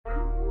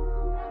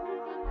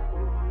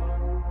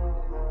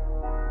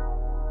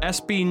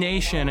SB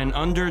Nation and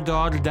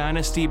Underdog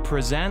Dynasty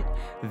present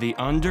the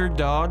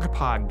Underdog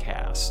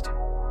Podcast.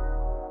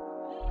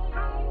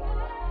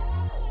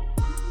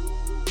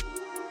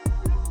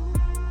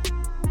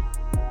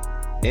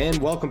 And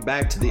welcome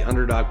back to the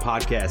Underdog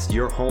Podcast,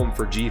 your home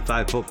for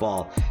G5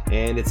 football.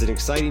 And it's an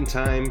exciting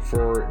time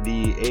for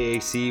the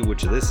AAC,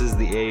 which this is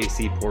the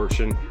AAC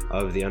portion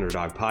of the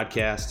Underdog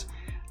Podcast.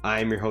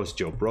 I'm your host,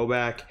 Joe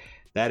Broback.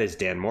 That is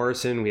Dan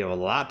Morrison. We have a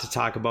lot to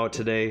talk about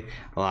today.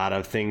 A lot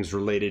of things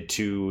related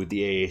to the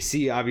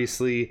AAC,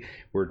 obviously.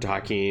 We're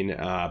talking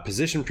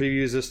position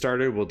previews that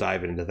started. We'll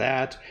dive into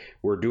that.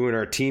 We're doing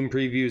our team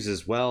previews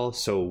as well.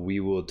 So we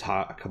will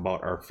talk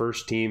about our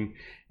first team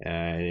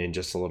in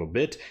just a little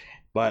bit.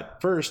 But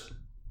first,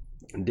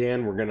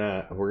 Dan, we're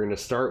gonna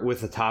start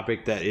with a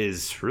topic that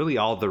is really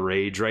all the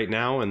rage right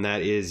now, and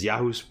that is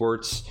Yahoo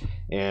Sports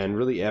and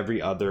really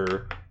every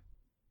other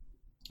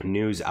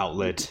news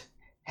outlet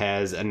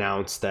has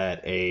announced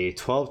that a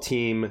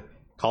 12-team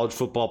college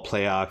football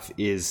playoff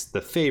is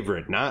the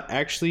favorite. Not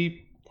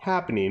actually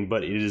happening,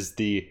 but it is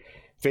the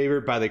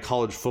favorite by the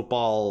College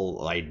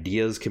Football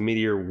Ideas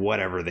Committee or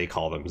whatever they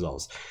call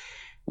themselves.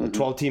 The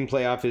 12-team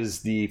playoff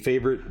is the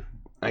favorite,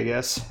 I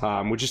guess,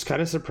 which is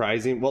kind of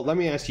surprising. Well, let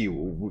me ask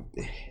you,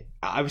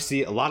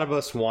 obviously a lot of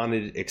us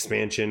wanted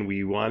expansion.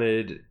 We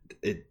wanted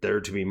there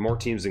to be more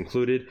teams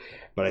included,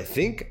 but I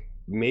think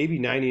maybe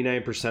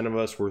 99% of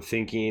us were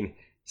thinking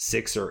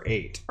 6 or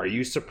 8. Are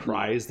you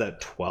surprised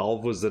that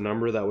 12 was the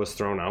number that was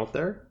thrown out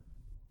there?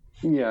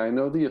 Yeah, I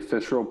know the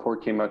official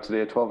report came out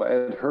today at 12. I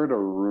had heard a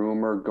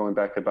rumor going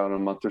back about a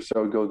month or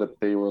so ago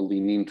that they were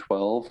leaning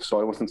 12, so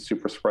I wasn't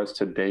super surprised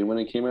today when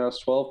it came out as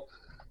 12.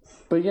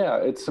 But yeah,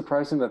 it's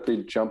surprising that they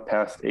jumped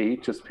past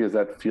 8 just because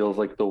that feels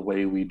like the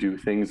way we do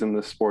things in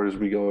this sport is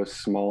we go as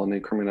small an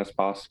increment as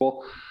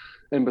possible.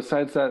 And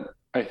besides that,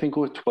 I think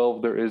with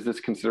 12, there is this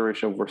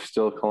consideration of we're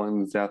still calling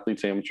these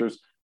athletes amateurs.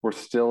 We're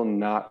still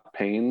not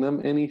paying them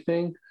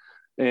anything.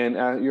 And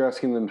you're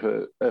asking them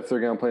to, if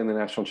they're going to play in the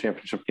national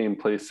championship game,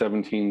 play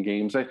 17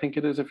 games. I think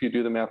it is. If you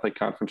do the math like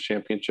conference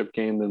championship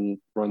game, then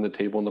run the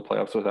table in the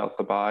playoffs without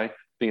the bye, I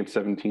think it's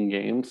 17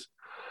 games.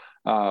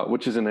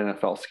 Which is an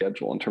NFL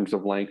schedule in terms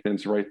of length, and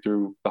it's right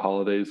through the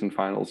holidays and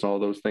finals and all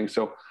those things.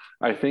 So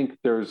I think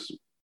there's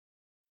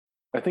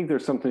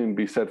something to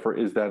be said for,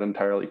 is that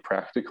entirely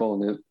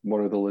practical, and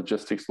what do the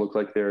logistics look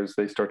like there as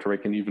they start to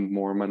rake in even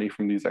more money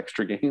from these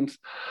extra games.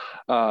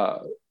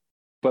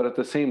 But at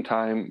the same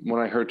time,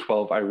 when I heard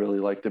 12, I really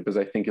liked it because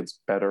I think it's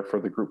better for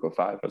the group of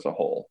 5 as a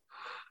whole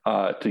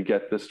to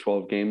get this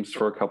 12 games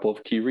for a couple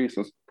of key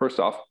reasons.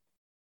 First off,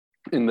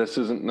 and this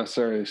isn't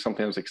necessarily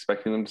something I was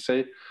expecting them to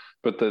say,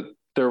 but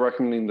they're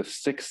recommending the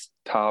 6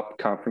 top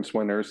conference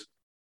winners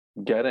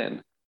get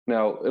in.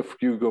 Now, if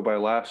you go by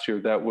last year,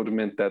 that would have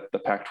meant that the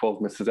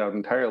Pac-12 misses out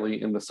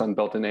entirely and the Sun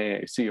Belt and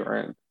AAC are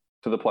in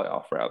to the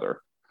playoff,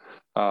 rather,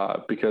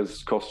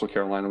 because Coastal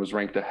Carolina was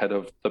ranked ahead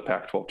of the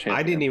Pac-12 champion.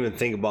 I didn't even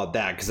think about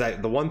that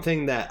because the one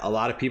thing that a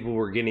lot of people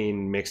were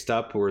getting mixed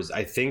up was,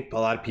 I think a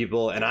lot of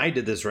people, and I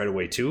did this right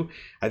away too,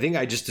 I think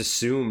I just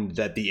assumed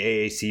that the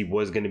AAC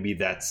was going to be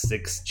that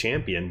 6th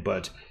champion,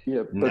 but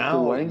now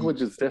the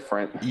language is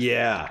different.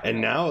 Yeah,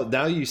 and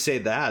now you say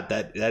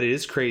that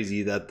is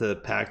crazy that the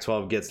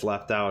Pac-12 gets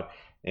left out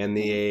and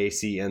the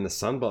AAC and the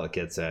Sun Belt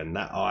gets in.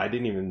 I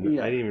didn't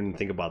even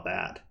think about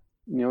that.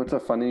 You know, it's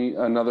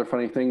another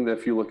funny thing that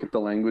if you look at the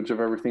language of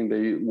everything,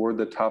 they were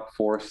the top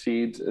 4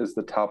 seeds as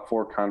the top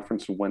 4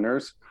 conference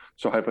winners.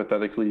 So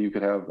hypothetically, you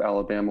could have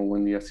Alabama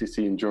win the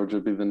SEC and Georgia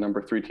be the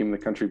number 3 team in the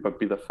country, but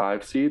be the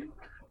 5 seed.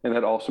 And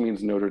that also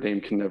means Notre Dame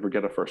can never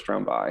get a first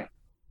round bye.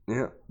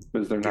 Yeah.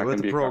 Because they're not going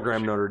to be a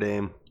program, Notre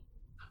Dame.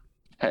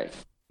 Hey,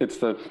 it's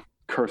the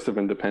curse of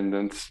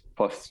independence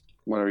plus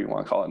whatever you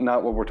want to call it.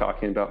 Not what we're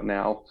talking about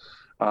now.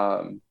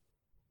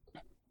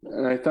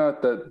 And I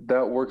thought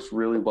that works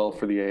really well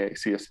for the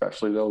AAC,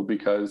 especially though,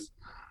 because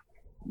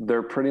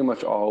they're pretty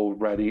much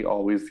already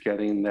always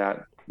getting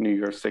that New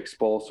Year's Six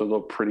Bowl. So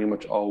they'll pretty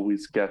much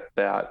always get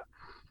that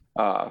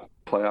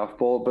playoff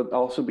bowl, but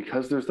also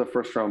because there's the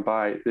first round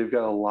bye, they've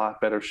got a lot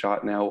better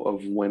shot now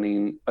of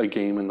winning a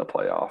game in the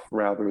playoff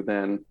rather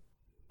than,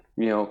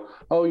 you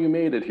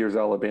made it, here's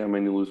Alabama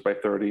and you lose by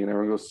 30 and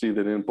everyone goes, see, they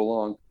didn't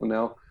belong. Well,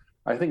 now,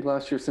 I think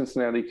last year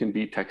Cincinnati can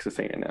beat Texas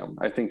A&M.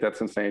 I think that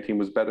Cincinnati team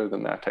was better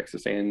than that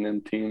Texas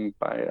A&M team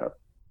by a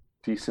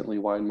decently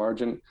wide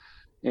margin,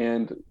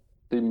 and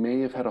they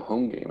may have had a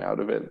home game out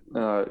of it.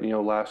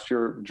 Last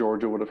year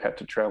Georgia would have had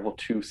to travel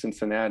to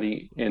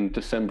Cincinnati in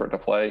December to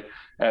play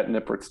at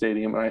Nippert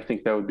Stadium, and I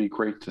think that would be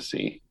great to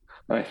see.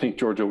 And I think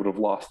Georgia would have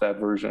lost that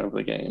version of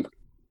the game.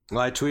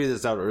 Well, I tweeted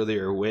this out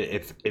earlier.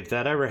 If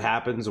that ever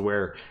happens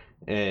where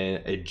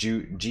a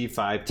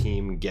G5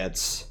 team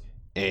gets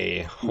a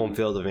home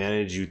field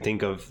advantage, you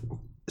think of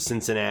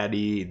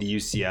Cincinnati, the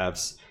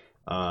UCFs,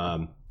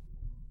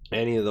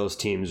 any of those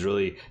teams,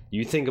 really,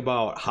 you think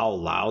about how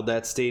loud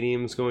that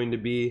stadium is going to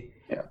be.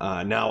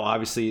 Yeah. Now,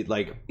 obviously,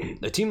 like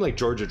a team like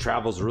Georgia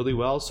travels really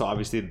well, so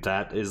obviously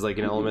that is like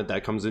an element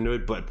that comes into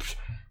it. But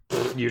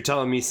You're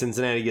telling me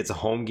Cincinnati gets a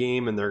home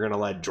game and they're going to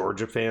let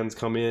Georgia fans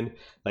come in?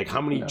 Like,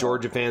 how many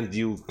Georgia fans do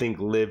you think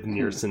live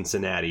near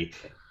Cincinnati?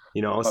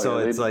 So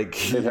it's like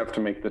they'd have to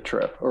make the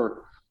trip.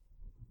 Or,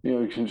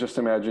 you can just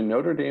imagine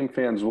Notre Dame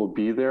fans will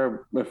be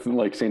there if,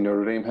 like, say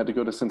Notre Dame had to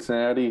go to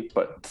Cincinnati,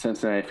 but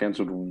Cincinnati fans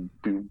would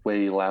be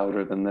way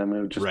louder than them.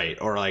 It would just right,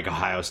 or like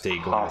Ohio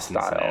State going to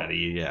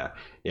Cincinnati. Yeah.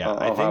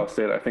 Ohio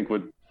State, I think,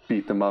 would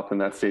beat them up in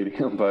that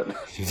stadium, but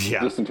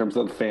just in terms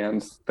of the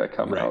fans that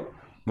come out.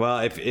 Well,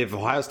 if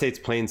Ohio State's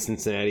playing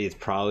Cincinnati, it's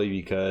probably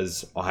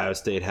because Ohio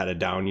State had a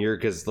down year.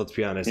 Because let's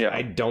be honest,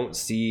 I don't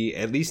see,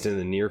 at least in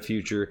the near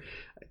future,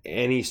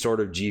 any sort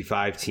of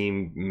G5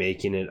 team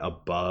making it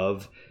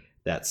above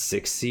that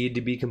 6th seed,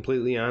 to be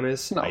completely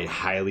honest. No. I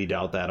highly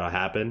doubt that'll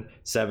happen.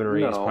 7 or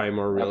 8 is probably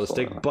more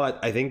realistic. But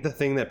I think the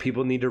thing that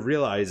people need to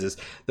realize is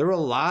there were a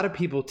lot of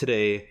people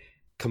today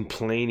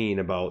complaining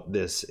about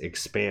this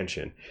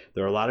expansion.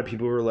 There are a lot of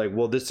people who are like,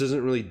 well, this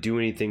doesn't really do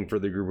anything for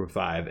the group of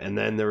 5. And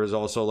then there was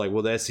also like,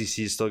 well, the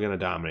SEC is still going to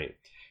dominate.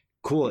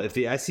 Cool. If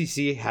the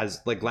SEC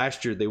has, like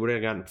last year, they would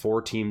have gotten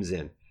 4 teams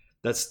in.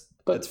 That's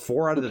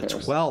 4 out of the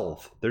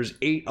 12. There's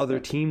 8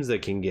 other teams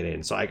that can get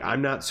in. So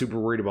I'm not super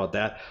worried about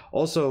that.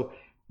 Also,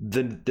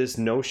 this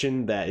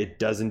notion that it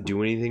doesn't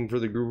do anything for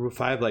the group of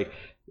 5, like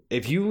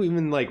if you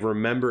even like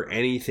remember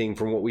anything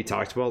from what we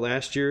talked about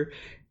last year,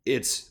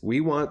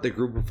 we want the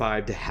group of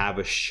 5 to have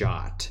a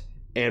shot.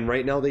 And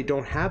right now they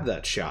don't have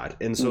that shot.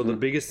 And so the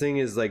biggest thing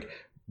is like,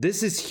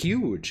 this is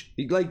huge.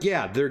 Like,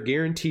 they're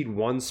guaranteed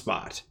 1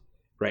 spot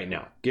right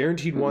now.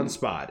 Guaranteed 1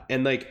 spot.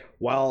 And like,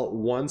 while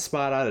 1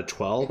 spot out of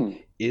 12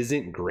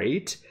 isn't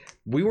great,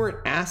 we weren't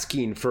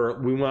asking for,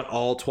 we want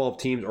all 12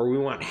 teams or we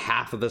want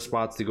half of the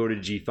spots to go to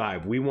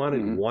G5. We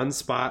wanted 1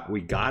 spot.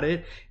 We got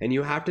it. And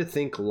you have to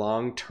think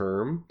long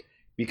term,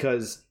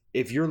 because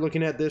if you're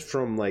looking at this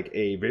from like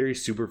a very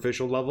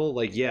superficial level,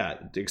 like,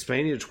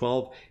 expanding to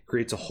 12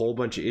 creates a whole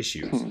bunch of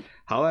issues.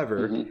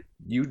 However,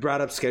 you brought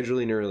up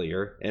scheduling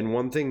earlier. And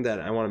one thing that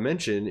I want to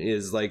mention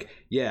is like,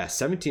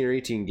 17 or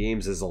 18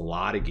 games is a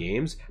lot of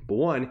games. But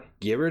one,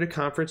 get rid of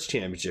conference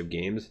championship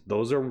games.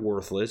 Those are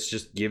worthless.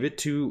 Just give it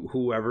to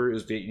whoever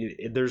is.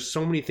 There's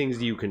so many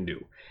things you can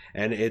do.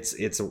 And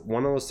it's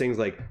one of those things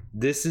like,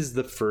 this is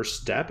the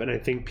first step. And I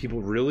think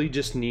people really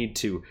just need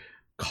to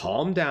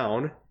calm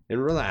down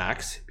and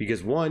relax,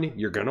 because 1,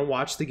 you're going to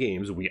watch the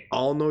games. We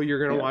all know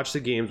you're going to watch the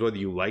games, whether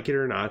you like it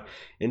or not.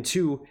 And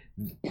 2,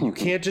 you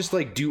can't just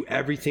like do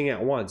everything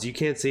at once. You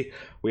can't say,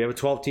 we have a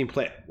 12-team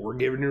play, we're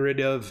getting rid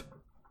of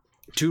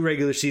 2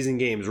 regular season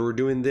games, we're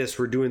doing this,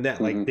 we're doing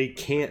that. Like, they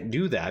can't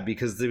do that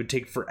because it would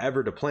take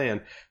forever to plan.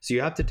 So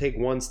you have to take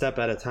 1 step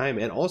at a time.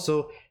 And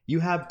also,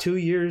 you have 2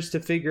 years to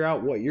figure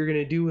out what you're going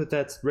to do with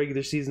that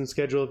regular season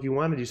schedule if you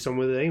want to do something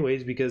with it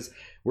anyways, because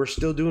we're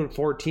still doing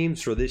 4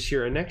 teams for this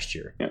year and next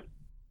year.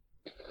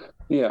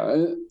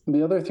 Yeah,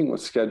 the other thing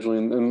with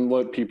scheduling and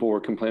what people were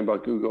complaining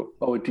about Google,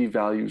 it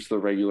devalues the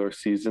regular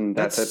season.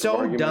 That's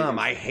so dumb.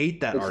 I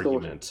hate that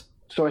argument.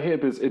 So I hate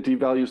it because it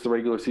devalues the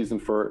regular season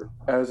for,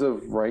 as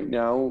of right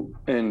now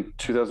in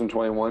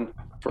 2021,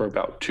 for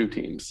about 2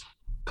 teams,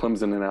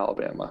 Clemson and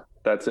Alabama.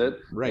 That's it.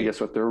 Right. And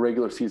guess what? Their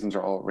regular seasons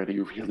are already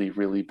really,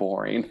 really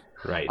boring.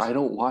 Right. I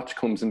don't watch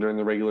Clemson during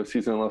the regular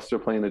season unless they're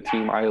playing a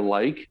team I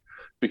like,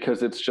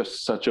 because it's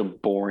just such a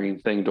boring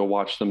thing to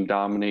watch them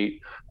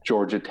dominate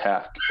Georgia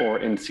Tech or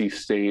NC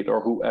State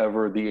or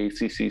whoever the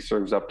ACC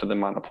serves up to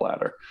them on a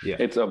platter. Yeah.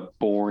 It's a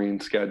boring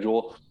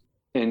schedule.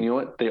 And you know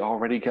what? They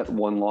already get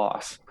 1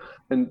 loss.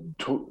 In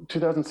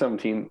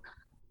 2017,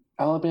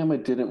 Alabama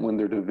didn't win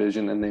their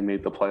division and they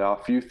made the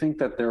playoff. You think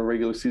that their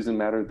regular season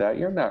mattered that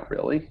year? Not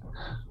really.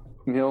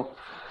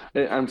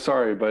 I'm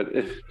sorry, but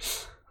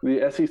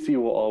the SEC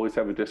will always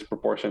have a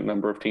disproportionate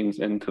number of teams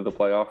into the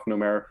playoff, no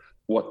matter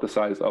what the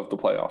size of the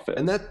playoff is.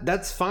 And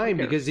that's fine,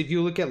 because if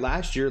you look at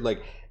last year,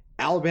 like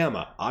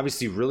Alabama,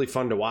 obviously really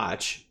fun to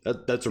watch.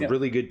 That's a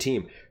really good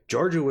team.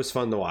 Georgia was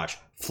fun to watch.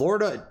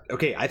 Florida,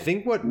 okay, I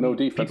think what no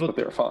defense, but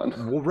they're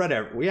fun. Well,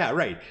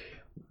 right.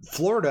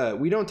 Florida,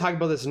 we don't talk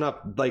about this enough.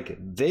 Like,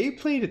 they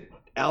played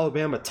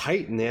Alabama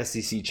tight in the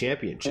SEC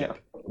championship.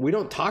 We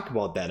don't talk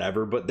about that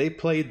ever, but they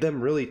played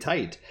them really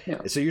tight.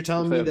 So you're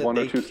telling me that 1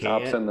 or they 2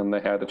 stops in them, they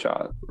had a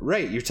shot.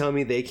 Right. You're telling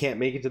me they can't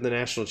make it to the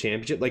national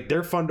championship? Like,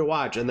 they're fun to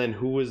watch. And then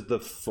who was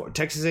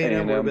Texas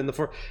A&M would have been the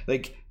 4.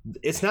 Like,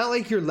 it's not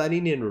like you're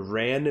letting in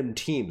random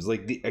teams.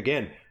 Like, the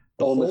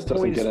Ole Miss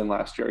doesn't get in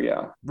last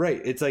year,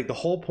 Right. It's like the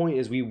whole point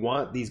is we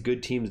want these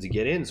good teams to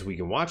get in so we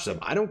can watch them.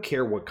 I don't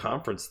care what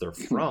conference they're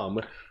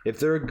from. If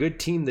they're a good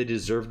team, they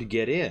deserve to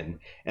get in.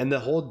 And the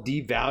whole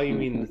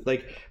devaluing,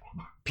 like,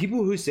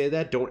 people who say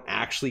that don't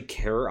actually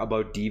care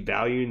about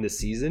devaluing the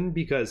season,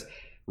 because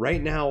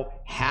right now,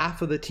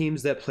 half of the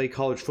teams that play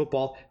college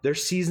football, their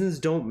seasons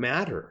don't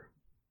matter.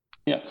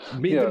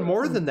 Even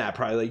more than that,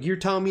 probably. Like, you're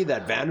telling me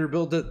that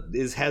Vanderbilt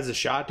has a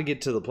shot to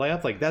get to the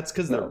playoff? Like, that's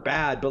because they're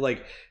bad. But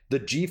like, the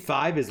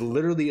G5 is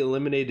literally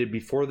eliminated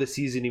before the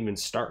season even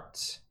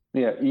starts.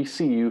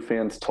 ECU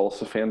fans,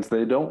 Tulsa fans,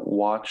 they don't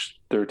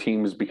watch their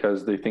teams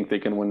because they think they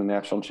can win the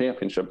national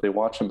championship. They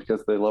watch them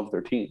because they love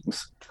their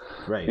teams.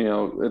 Right.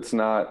 It's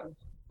not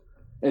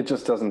it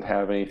just doesn't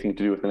have anything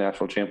to do with the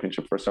national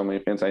championship for so many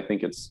fans. I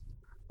think it's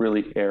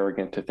really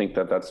arrogant to think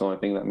that that's the only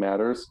thing that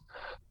matters.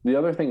 The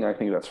other thing I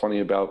think that's funny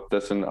about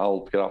this, and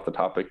I'll get off the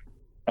topic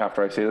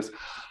after I say this,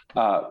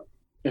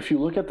 if you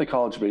look at the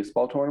college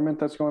baseball tournament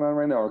that's going on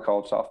right now, or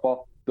college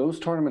softball, those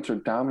tournaments are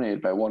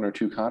dominated by one or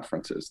two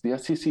conferences. The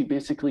SEC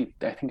basically,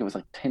 I think it was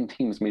like 10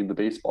 teams made the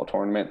baseball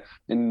tournament,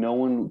 and no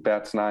one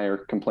bats an eye or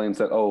complains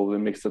that, oh, it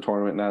makes the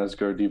tournament not as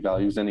good or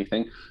devalues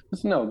anything.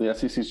 No, the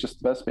SEC is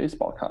just the best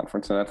baseball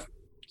conference, and that's,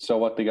 so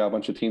what, they got a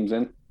bunch of teams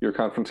in. Your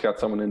conference got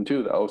someone in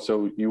too, though,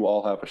 so you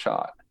all have a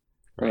shot.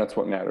 Right. And that's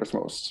what matters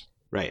most.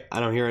 Right. I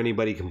don't hear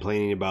anybody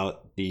complaining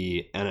about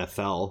the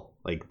NFL.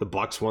 Like, the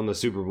Bucks won the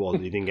Super Bowl.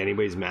 Do you think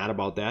anybody's mad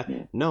about that?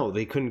 No,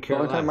 they couldn't care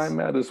less. The only time I'm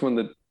mad is when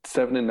the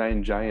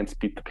 7-9 Giants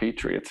beat the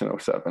Patriots in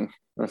 2007.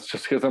 That's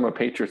just because I'm a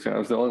Patriots fan. I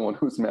was the only one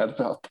who's mad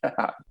about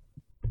that.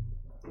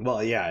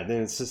 Well, yeah,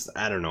 then it's just,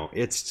 I don't know.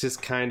 It's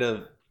just kind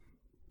of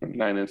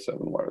 9-7,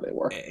 whatever they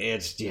were.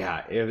 It's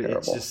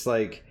just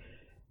like,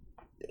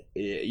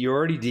 you're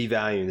already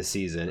devaluing the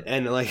season,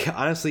 and like,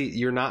 honestly,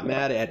 you're not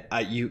mad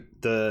at you.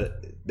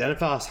 The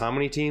NFL has how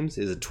many teams?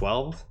 Is it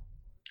 12?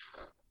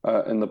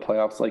 In the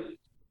playoffs, like,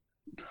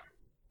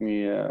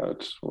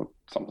 it's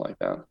something like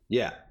that.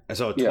 Yeah,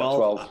 so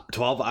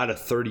 12 out of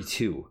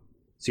 32.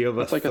 So you have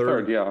that's like a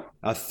third, yeah.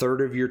 A third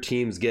of your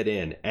teams get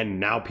in, and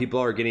now people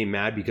are getting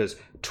mad because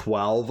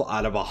 12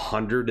 out of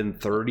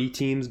 130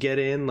 teams get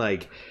in.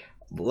 Like,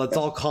 let's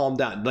all calm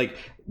down. Like,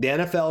 the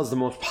NFL is the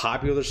most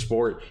popular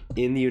sport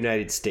in the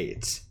United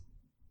States,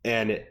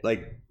 and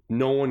like,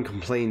 no one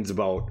complains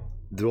about,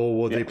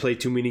 they play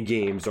too many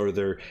games, or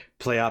their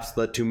playoffs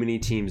let too many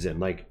teams in.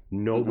 Like,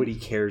 nobody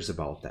cares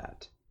about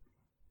that.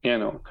 Yeah,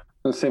 no.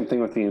 The same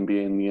thing with the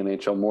NBA and the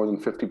NHL. More than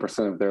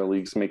 50% of their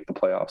leagues make the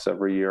playoffs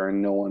every year,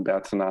 and no one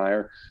bats an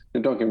eye.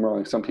 And don't get me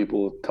wrong, some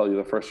people will tell you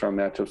the first round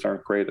matchups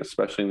aren't great,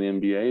 especially in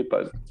the NBA,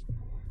 but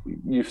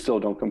you still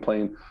don't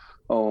complain,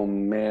 oh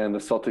man, the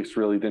Celtics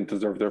really didn't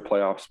deserve their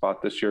playoff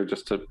spot this year,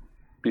 just to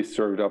be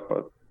served up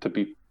to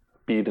be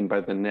beaten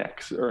by the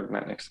Knicks, or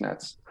not Knicks,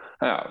 Nets.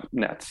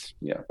 Nets.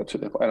 Yeah, that's who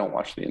they play. I don't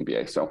watch the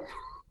NBA, so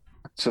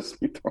it's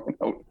just me throwing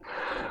out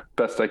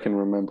best I can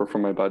remember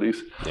from my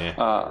buddies.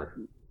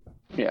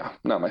 Yeah,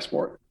 not my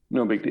sport.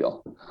 No big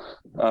deal.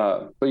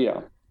 But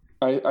yeah,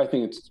 I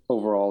think it's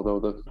overall, though,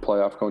 the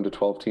playoff going to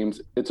 12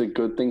 teams, it's a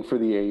good thing for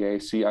the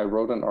AAC. I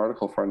wrote an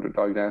article for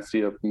Underdog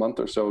Dynasty a month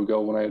or so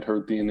ago when I had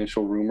heard the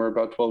initial rumor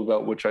about 12,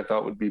 about which I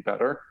thought would be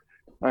better.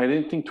 I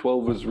didn't think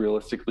 12 was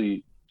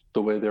realistically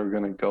the way they were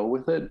going to go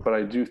with it, but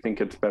I do think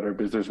it's better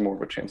because there's more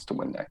of a chance to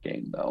win that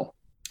game, though.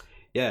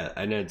 Yeah,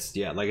 and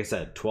like I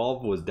said,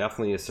 12 was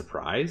definitely a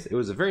surprise. It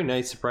was a very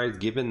nice surprise,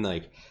 given,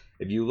 like,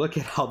 if you look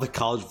at how the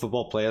college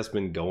football play has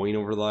been going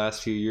over the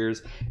last few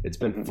years, it's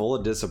been full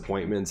of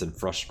disappointments and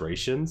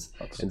frustrations.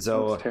 That's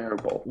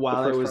terrible.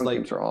 While it was like,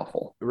 games are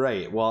awful.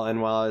 Right. Well,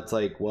 and while it's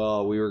like,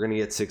 well, we were going to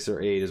get 6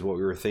 or 8 is what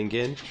we were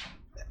thinking,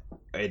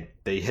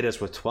 they hit us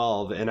with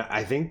 12. And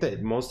I think the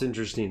most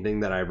interesting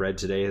thing that I read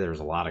today, there's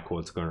a lot of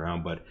quotes going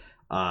around, but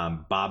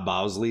Bob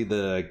Bowsley,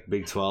 the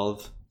Big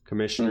 12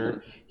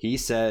 commissioner, he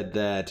said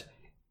that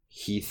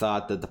he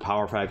thought that the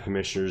Power 5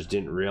 commissioners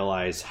didn't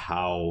realize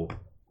how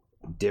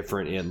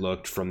different it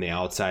looked from the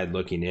outside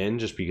looking in,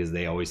 just because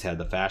they always had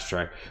the fast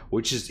track,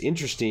 which is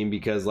interesting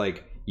because,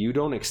 like, you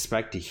don't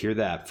expect to hear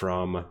that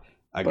from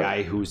a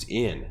guy who's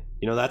in.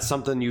 You know, that's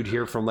something you'd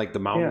hear from, like, the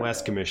Mountain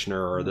West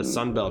commissioner or the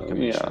Sun Belt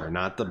commissioner,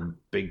 not the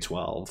Big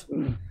 12.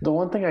 The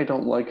one thing I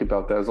don't like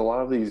about that is a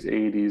lot of these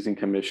ADs and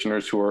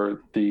commissioners who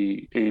are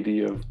the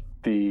AD of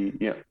the,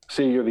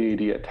 say you're the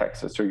AD at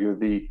Texas, or you're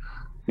the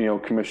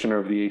commissioner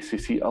of the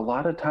ACC, a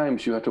lot of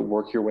times you have to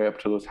work your way up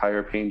to those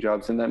higher paying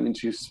jobs, and that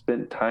means you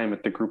spent time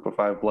at the Group of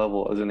 5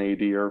 level as an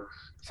AD or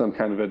some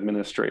kind of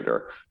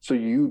administrator. So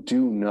you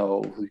do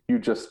know, you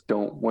just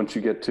don't, once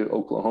you get to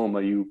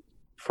Oklahoma, you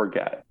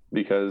forget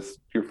because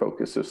your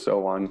focus is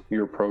so on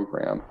your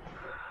program.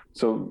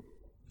 So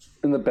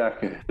in the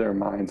back of their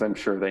minds, I'm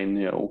sure they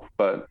knew,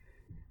 but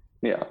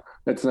yeah,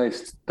 it's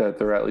nice that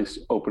they're at least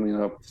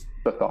opening up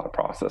the thought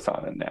process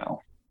on it now.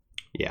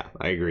 Yeah,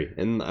 I agree.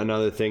 And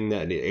another thing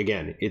that,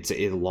 again, it's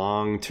a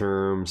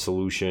long-term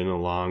solution, a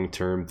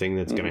long-term thing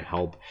that's going to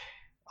help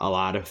a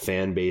lot of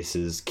fan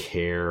bases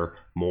care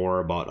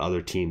more about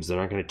other teams. They're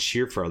not going to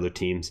cheer for other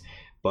teams,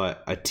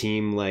 but a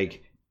team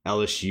like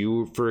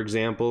LSU, for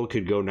example,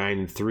 could go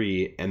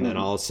 9-3, and then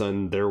all of a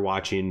sudden they're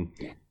watching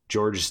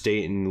Georgia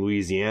State and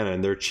Louisiana,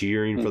 and they're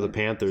cheering for the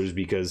Panthers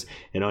because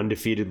an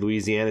undefeated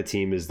Louisiana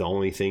team is the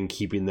only thing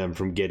keeping them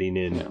from getting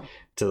in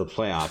to the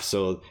playoffs.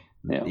 So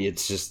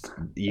it's just,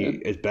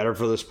 it's better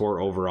for the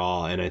sport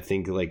overall, and I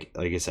think, like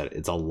I said,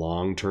 it's a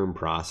long-term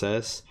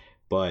process,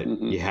 but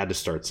you had to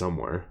start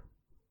somewhere.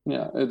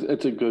 Yeah,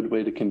 it's a good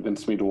way to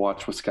convince me to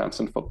watch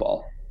Wisconsin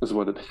football, is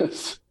what it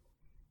is.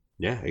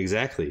 Yeah,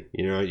 exactly.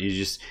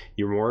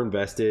 You're more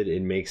invested.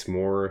 It makes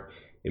more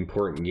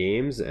important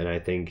games, and I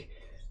think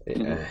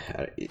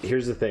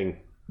here's the thing: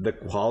 the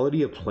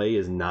quality of play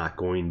is not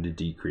going to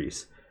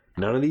decrease.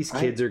 None of these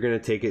kids are going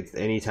to take it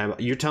anytime.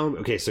 You're telling me,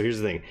 okay, so here's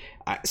the thing.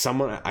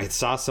 I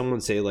saw someone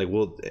say, like,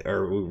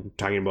 we're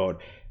talking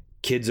about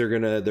kids they're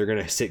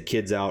gonna sit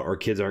kids out, or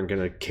kids aren't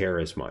gonna care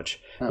as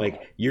much.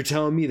 Like, you're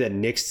telling me that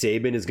Nick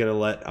Saban is gonna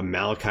let a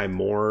Malachi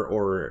Moore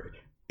or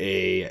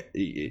a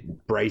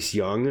Bryce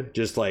Young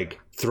just like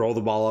throw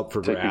the ball up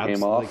for Take grabs? The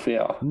game off, like,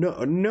 yeah.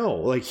 No.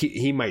 Like,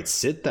 he might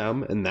sit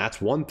them, and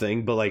that's one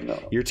thing. But like,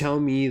 you're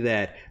telling me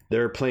that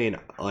they're playing,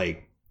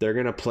 like, they're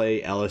gonna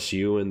play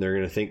LSU and they're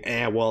gonna think,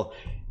 well,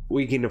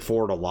 we can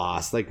afford a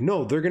loss. Like,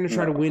 no, they're going to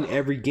try to win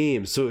every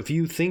game. So if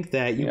you think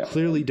that, you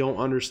clearly don't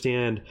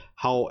understand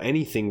how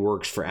anything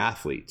works for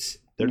athletes.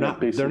 They're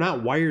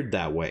not wired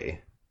that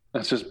way.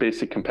 That's just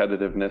basic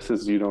competitiveness,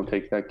 is you don't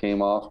take that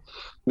game off.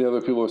 The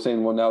other people are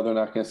saying, well, now they're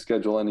not going to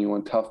schedule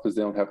anyone tough because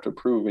they don't have to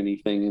prove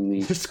anything in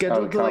the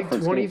scheduled to like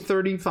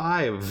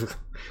 2035.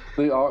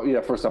 They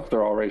are, first off,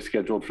 they're already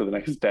scheduled for the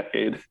next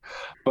decade.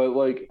 But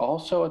like,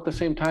 also at the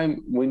same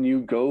time, when you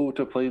go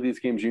to play these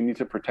games, you need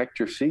to protect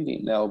your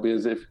seeding now,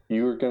 because if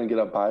you're going to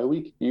get a bye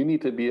week, you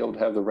need to be able to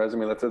have the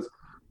resume that says,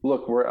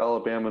 look, we're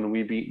Alabama and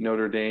we beat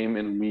Notre Dame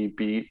and we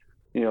beat,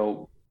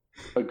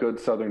 a good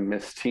Southern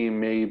Miss team.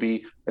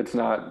 Maybe it's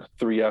not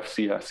 3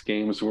 FCS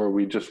games where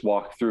we just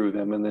walked through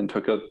them and then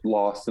took a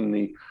loss in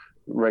the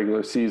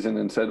regular season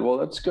and said, well,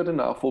 that's good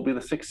enough, we'll be the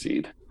 6th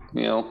seed.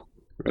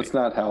 That's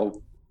not how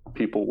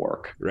people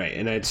work. Right.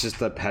 And it's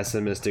just a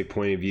pessimistic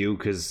point of view,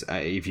 because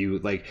if you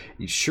like,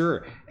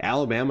 sure,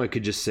 Alabama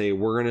could just say,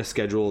 we're going to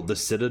schedule the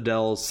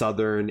Citadel,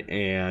 Southern,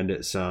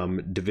 and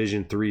some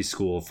Division III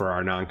school for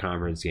our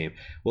non-conference game.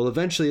 Well,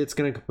 eventually it's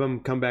going to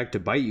come back to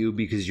bite you,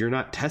 because you're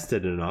not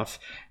tested enough.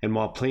 And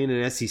while playing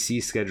an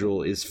SEC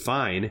schedule is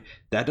fine,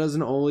 that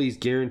doesn't always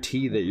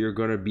guarantee that you're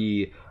going to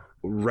be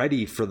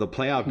ready for the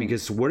playoff.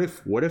 Because what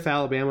if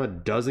Alabama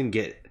doesn't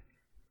get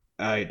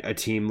a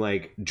team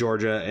like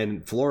Georgia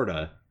and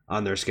Florida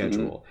on their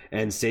schedule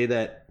and say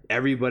that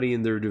everybody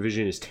in their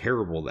division is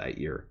terrible that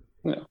year?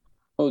 Yeah.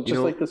 Well,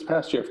 just like this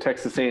past year, if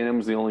Texas A&M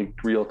is the only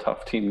real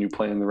tough team you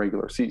play in the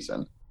regular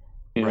season,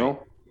 you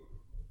know?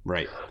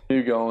 Right.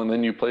 You go, and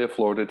then you play a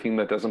Florida team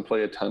that doesn't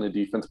play a ton of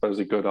defense but has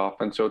a good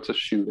offense, so it's a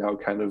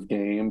shootout kind of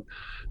game.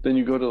 Then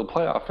you go to the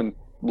playoff, and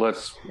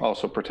let's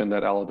also pretend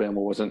that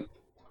Alabama wasn't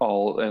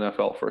all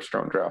NFL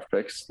first-round draft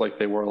picks like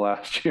they were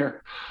last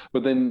year.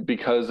 But then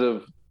because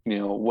of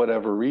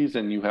whatever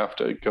reason, you have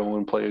to go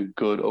and play a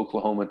good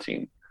Oklahoma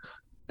team.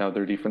 Now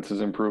their defense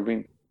is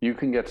improving. You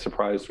can get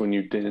surprised when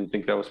you didn't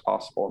think that was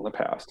possible in the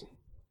past.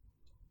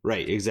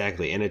 Right,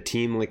 exactly. And a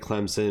team like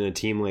Clemson, a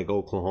team like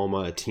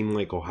Oklahoma, a team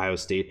like Ohio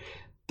State,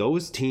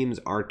 those teams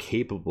are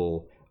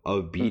capable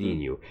of beating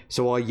you.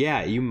 So while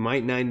you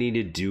might not need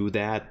to do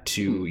that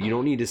you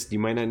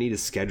might not need to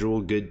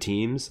schedule good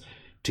teams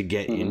to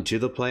get into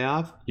the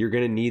playoff. You're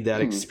going to need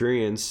that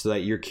experience so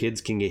that your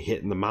kids can get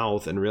hit in the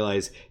mouth and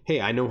realize, hey,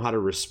 I know how to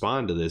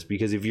respond to this.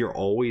 Because if you're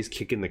always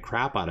kicking the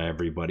crap out of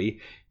everybody,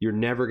 you're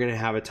never going to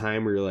have a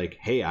time where you're like,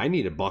 hey, I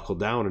need to buckle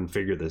down and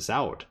figure this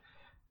out.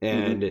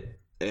 And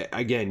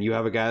again, you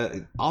have a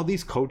guy, all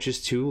these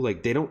coaches too,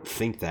 like, they don't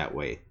think that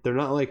way. They're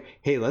not like,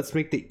 hey, let's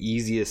make the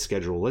easiest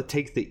schedule. Let's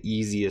take the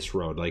easiest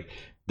road. Like,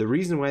 the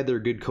reason why they're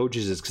good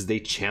coaches is because they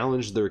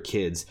challenge their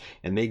kids,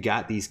 and they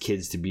got these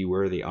kids to be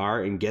where they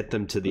are and get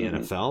them to the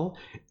NFL.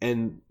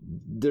 And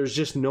there's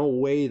just no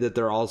way that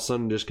they're all of a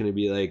sudden just going to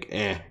be like,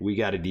 we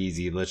got it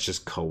easy, let's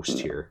just coast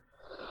here.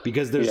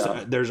 Because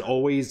there's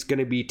always going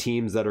to be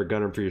teams that are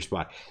gunning for your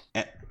spot.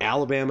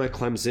 Alabama,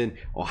 Clemson,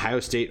 Ohio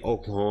State,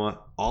 Oklahoma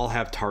all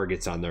have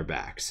targets on their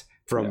backs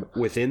from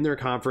within their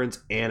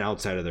conference and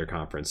outside of their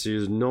conference. So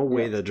there's no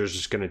way that they're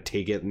just going to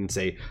take it and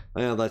say,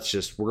 we're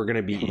going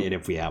to be in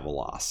if we have a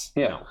loss.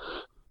 Yeah.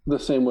 The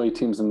same way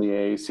teams in the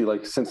AAC,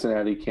 like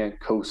Cincinnati, can't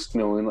coast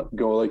and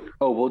go like,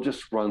 oh, we'll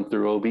just run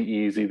through, it'll be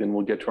easy, then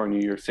we'll get to our New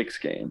Year's Six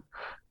game.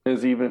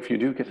 Because even if you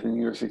do get to the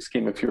New Year's Six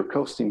game, if you're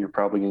coasting, you're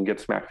probably going to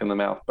get smacked in the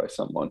mouth by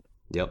someone.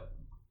 Yep.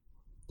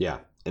 Yeah.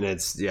 And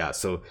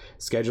so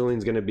scheduling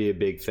is going to be a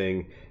big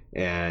thing.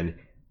 And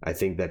I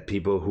think that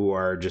people who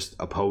are just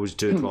opposed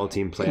to a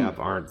 12-team playoff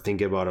aren't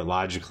thinking about it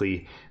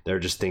logically. They're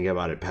just thinking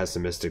about it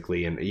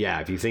pessimistically. And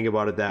if you think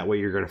about it that way,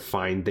 you're going to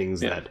find things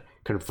that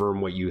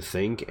confirm what you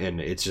think. And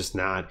it's just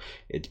not,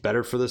 it's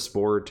better for the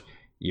sport.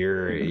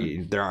 Here's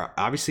the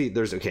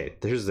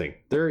thing.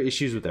 There are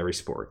issues with every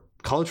sport.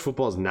 College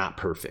football is not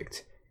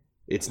perfect.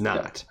 It's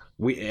not.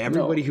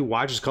 Everybody who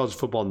watches college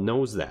football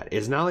knows that.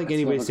 It's not like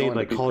anybody saying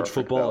like college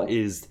football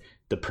is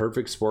the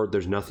perfect sport.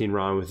 There's nothing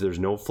wrong with it. There's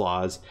no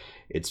flaws.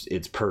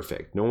 It's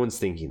perfect. No one's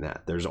thinking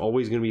that. There's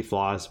always going to be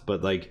flaws,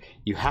 but like,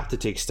 you have to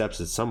take steps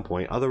at some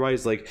point.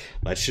 Otherwise, like,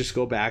 let's just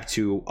go back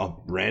to a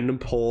random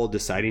poll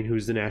deciding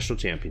who's the national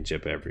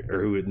championship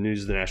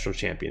who's the national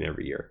champion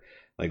every year.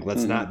 Like,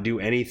 let's not do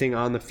anything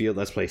on the field.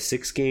 Let's play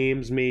 6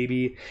 games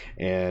maybe,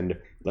 and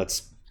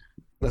let's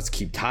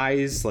keep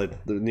ties.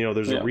 Like,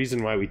 there's a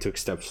reason why we took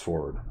steps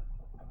forward.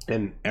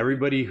 And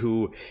everybody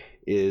who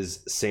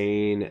is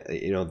saying,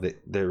 that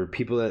there were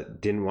people that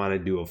didn't want to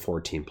do a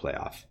 14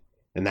 playoff,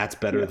 and that's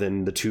better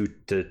than the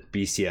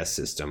BCS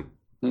system.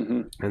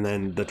 And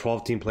then the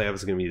 12-team playoff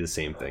is going to be the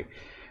same thing.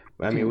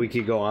 I mean, we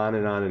could go on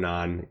and on and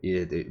on.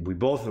 We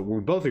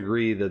both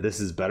agree that this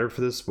is better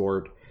for the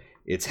sport.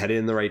 It's headed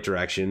in the right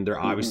direction. There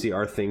obviously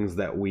are things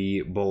that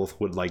we both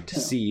would like to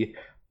see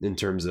in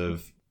terms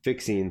of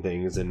fixing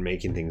things and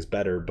making things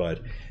better.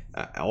 But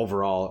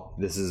overall,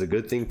 this is a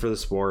good thing for the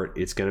sport.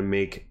 It's going to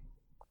make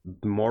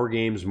more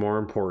games more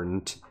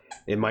important.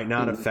 It might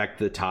not affect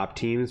the top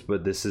teams,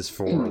 but this is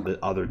for the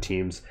other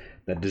teams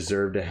that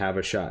deserve to have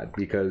a shot,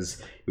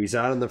 because we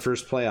saw it in the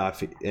first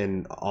playoff,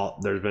 and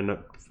there's been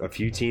a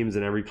few teams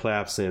in every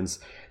playoff since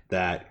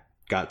that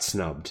got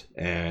snubbed.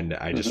 And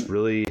I just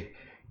really,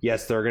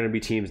 yes, there are going to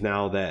be teams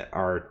now that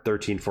are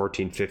 13,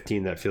 14,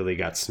 15 that feel they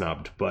got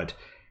snubbed. But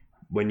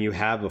when you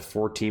have a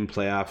 14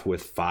 playoff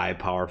with 5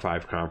 Power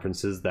 5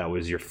 conferences, that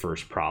was your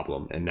first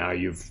problem. And now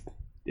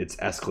it's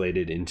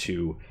escalated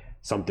into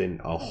something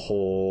a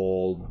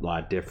whole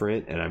lot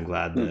different. And I'm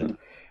glad that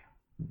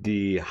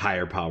the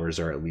higher powers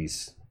are at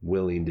least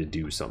willing to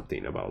do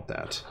something about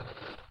that.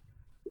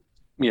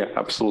 Yeah,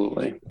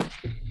 absolutely.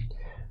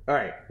 All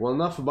right. Well,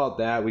 enough about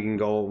that. We can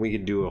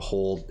do a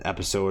whole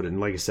episode. And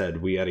like I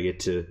said, we got to get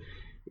to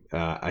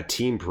a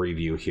team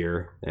preview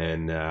here,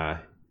 and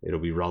it'll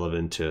be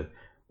relevant to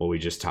what we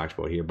just talked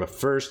about here. But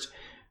first,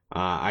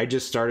 I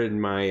just started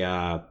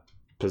my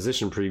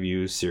position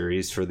preview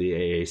series for the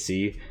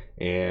AAC,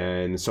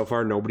 and so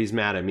far nobody's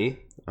mad at me.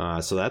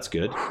 So that's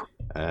good.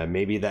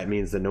 Maybe that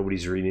means that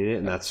nobody's reading it,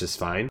 and that's just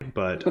fine.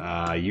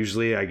 But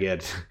usually I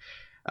get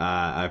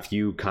a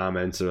few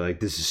comments that are like,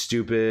 this is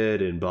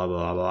stupid and blah,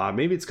 blah, blah.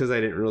 Maybe it's because I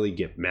didn't really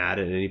get mad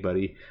at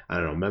anybody. I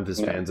don't know.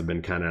 Memphis fans have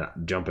been kind of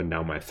jumping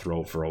down my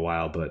throat for a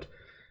while, but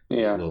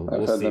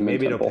we'll see.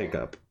 Maybe it'll pick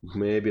up.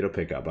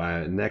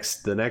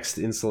 The next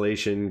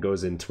installation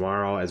goes in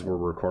tomorrow as we're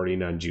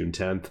recording on June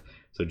 10th.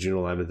 So June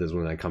 11th is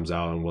when that comes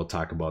out, and we'll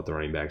talk about the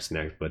running backs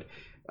next. But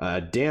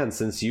Dan,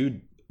 since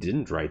you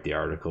didn't write the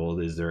article,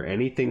 is there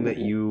anything that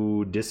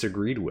you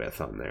disagreed with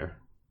on there?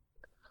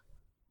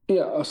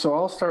 Yeah, so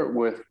I'll start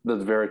with the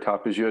very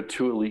top. Is you had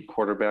 2 elite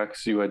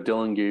quarterbacks. You had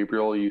Dillon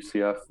Gabriel,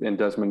 UCF, and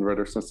Desmond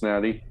Ridder,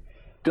 Cincinnati.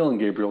 Dillon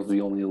Gabriel's the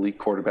only elite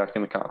quarterback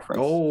in the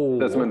conference.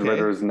 Desmond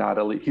Ridder is not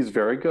elite. He's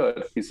very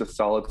good. He's a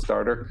solid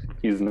starter.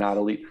 He's not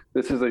elite.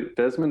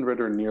 Desmond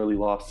Ridder nearly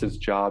lost his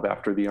job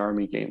after the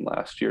Army game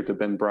last year to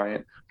Ben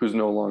Bryant, who's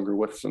no longer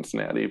with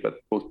Cincinnati, but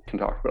we can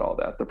talk about all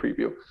that, the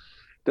preview.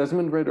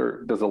 Desmond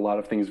Ridder does a lot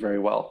of things very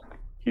well.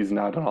 He's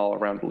not an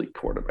all-around elite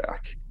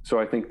quarterback. So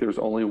I think there's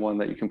only one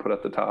that you can put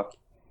at the top,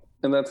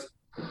 and that's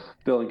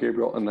Dillon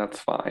Gabriel, and that's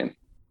fine.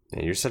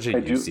 Man, you're such a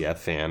UCF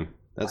fan.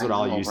 That's what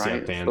all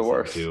UCF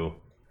fans do.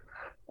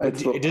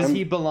 Does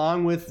he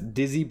belong with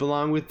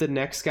the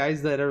next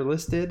guys that are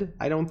listed?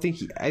 I don't think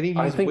I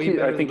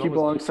think he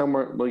belongs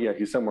somewhere. Well, yeah,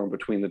 he's somewhere in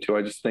between the two.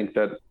 I just think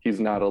that he's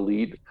not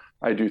elite.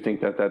 I do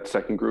think that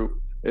second group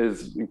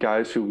is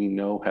guys who we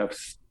know have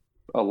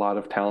a lot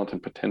of talent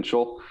and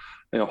potential.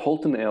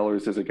 Holton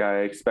Ahlers is a guy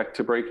I expect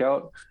to break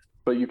out,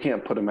 but you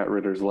can't put him at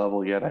Ritter's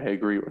level yet. I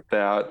agree with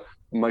that.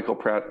 Michael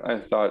Pratt, I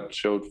thought,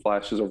 showed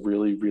flashes of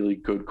really, really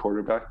good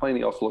quarterback play, and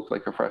he also looked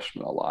like a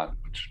freshman a lot,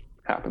 which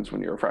happens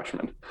when you're a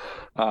freshman.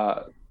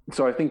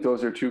 So I think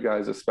those are 2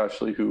 guys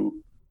especially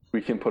who we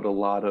can put a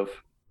lot of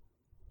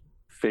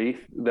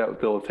faith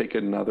that they'll take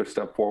another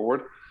step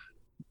forward.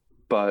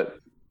 But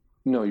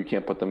no, you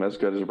can't put them as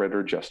good as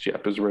Ridder just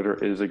yet, because Ridder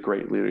is a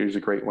great leader. He's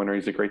a great winner.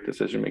 He's a great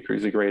decision maker.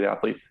 He's a great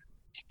athlete.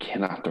 He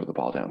cannot throw the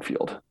ball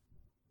downfield.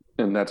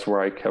 And that's where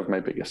I have my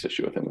biggest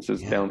issue with him. Is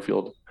his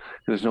downfield.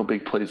 There's no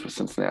big plays with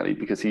Cincinnati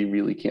because he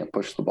really can't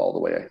push the ball the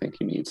way I think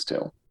he needs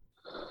to.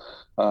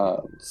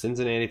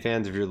 Cincinnati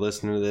fans, if you're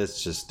listening to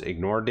this, just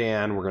ignore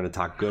Dan. We're going to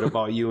talk good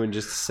about you in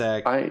just a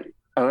sec. I'm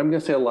going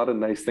to say a lot of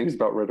nice things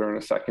about Ridder in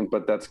a second,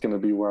 but that's going to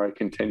be where I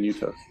continue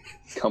to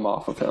come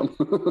off of him.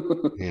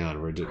 Yeah,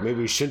 maybe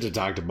we shouldn't have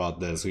talked about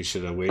this. We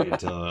should have waited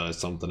till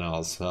something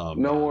else.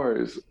 No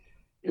worries.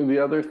 The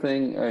other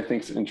thing I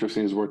think is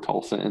interesting is where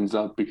Tulsa ends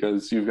up,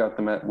 because you've got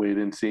them at wait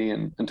and see,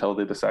 and until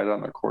they decide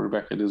on their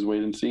quarterback, it is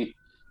wait and see.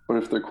 But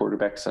if their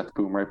quarterback Seth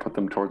Boomer, I put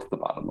them towards the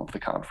bottom of the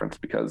conference,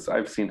 because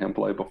I've seen him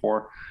play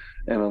before,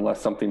 and unless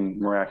something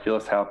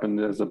miraculous happened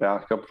as a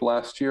backup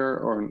last year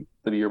or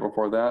the year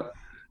before that,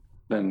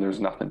 then there's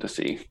nothing to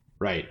see.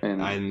 Right,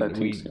 and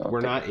we're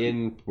not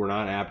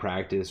at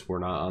practice, we're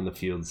not on the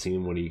field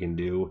seeing what he can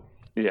do.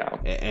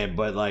 Yeah,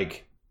 but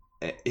like,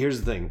 here's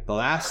the thing: the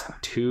last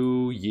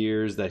 2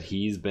 years that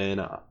he's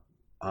been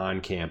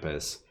on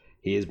campus,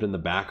 he has been the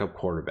backup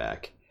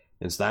quarterback,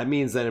 and so that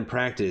means that in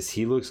practice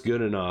he looks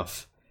good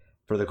enough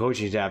for the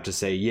coaching staff to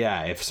say,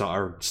 yeah, if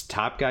our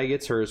top guy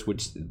gets hurt,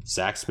 which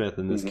Zach Smith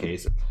in this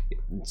case,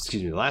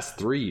 the last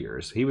 3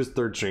 years, he was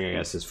third string, I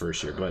guess, his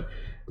first year, but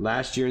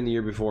last year and the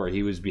year before,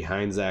 he was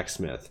behind Zach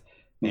Smith.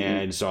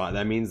 And so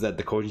that means that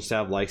the coaching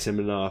staff likes him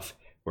enough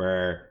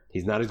where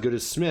he's not as good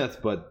as Smith,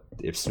 but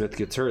if Smith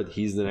gets hurt,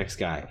 he's the next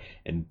guy.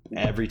 And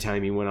every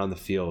time he went on the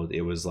field,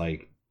 it was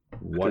like,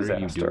 what are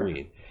you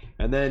doing?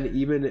 And then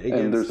even against...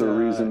 And there's a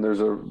reason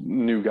there's a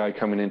new guy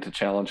coming in to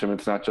challenge him.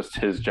 It's not just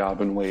his job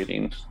and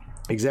waiting.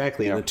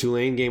 Exactly. In the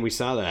Tulane game, we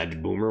saw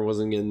that Boomer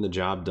wasn't getting the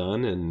job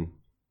done, and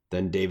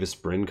then Davis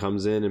Brin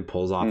comes in and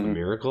pulls off a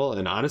miracle.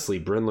 And honestly,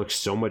 Brin looks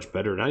so much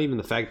better. Not even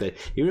the fact that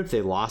even if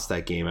they lost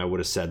that game, I would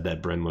have said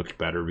that Brin looked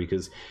better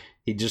because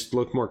he just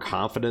looked more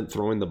confident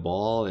throwing the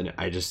ball. And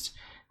I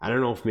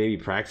don't know if maybe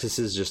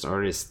practices just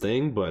aren't his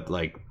thing, but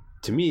like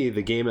to me,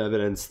 the game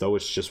evidence, though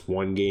it's just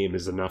one game,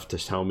 is enough to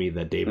tell me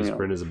that Davis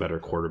Brin is a better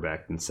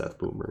quarterback than Seth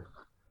Boomer.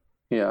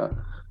 Yeah.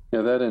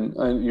 Yeah, that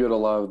and you had a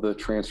lot of the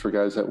transfer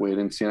guys at wait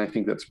and see, and I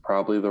think that's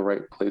probably the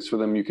right place for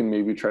them. You can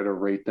maybe try to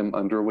rate them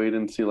under wait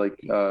and see, like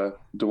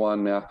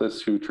Dewan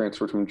Mathis, who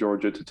transferred from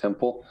Georgia to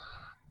Temple.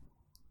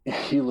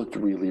 He looked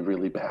really,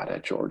 really bad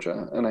at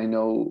Georgia, and I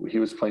know he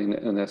was playing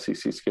an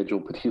SEC schedule,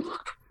 but he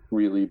looked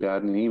really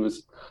bad, and he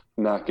was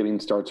not getting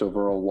starts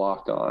over a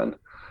walk-on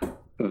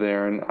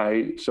there. And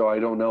I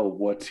don't know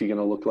what's he going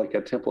to look like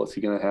at Temple. Is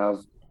he going to have?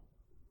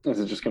 Is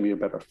it just going to be a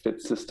better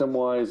fit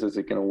system-wise? Is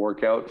it going to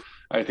work out?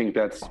 I think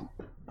that's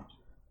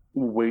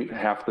wait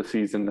half the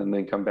season and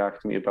then come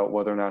back to me about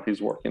whether or not he's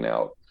working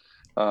out.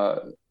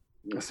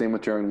 Same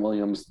with Jaron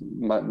Williams,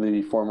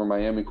 the former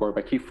Miami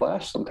quarterback. He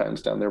flashed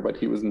sometimes down there, but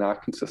he was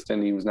not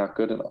consistent. He was not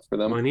good enough for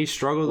them. And he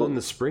struggled in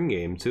the spring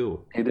game,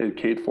 too. He did.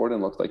 Cade Forden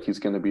looks like he's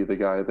going to be the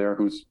guy there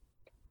who's,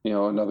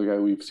 another guy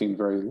we've seen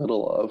very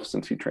little of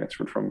since he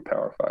transferred from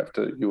Power 5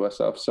 to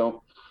USF.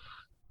 So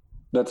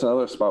that's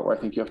another spot where I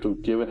think you have to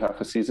give it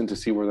half a season to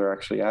see where they're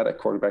actually at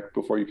quarterback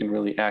before you can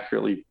really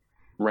accurately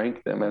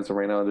rank them. As of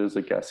right now, it is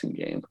a guessing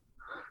game.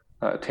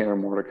 Tanner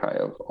Mordecai,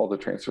 of all the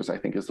transfers, I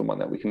think is the one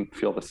that we can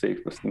feel the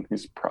safest, and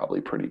he's probably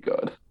pretty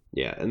good.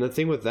 Yeah, and the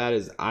thing with that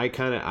is I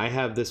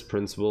have this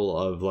principle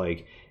of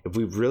like, if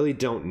we really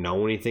don't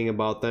know anything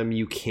about them,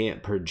 you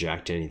can't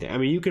project anything. I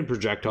mean, you can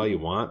project all you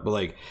want, but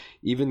like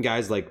even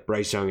guys like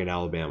Bryce Young in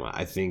Alabama,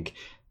 I think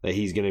that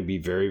he's going to be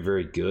very,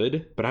 very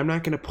good, but I'm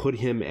not going to put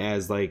him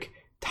as like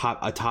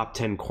a top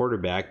 10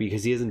 quarterback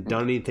because he hasn't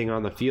done anything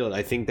on the field.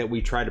 I think that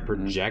we try to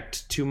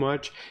project too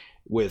much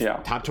with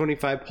top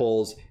 25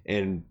 polls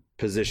and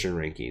position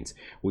rankings.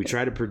 We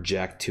try to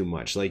project too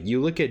much. Like you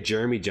look at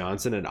Jeremy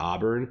Johnson at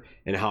Auburn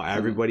and how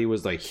everybody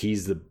was like,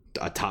 he's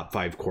a top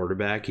 5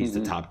 quarterback. He's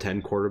the top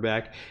 10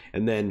 quarterback.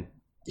 And then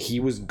he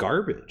was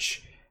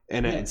garbage.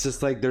 And it's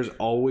just like, there's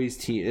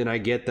always and I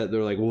get that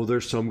they're like, well,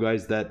 there's some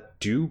guys that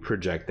do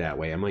project that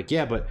way. I'm like,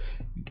 yeah, but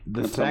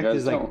the fact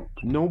is like,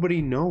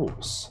 nobody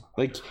knows.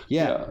 Like,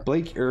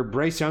 Blake or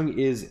Bryce Young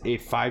is a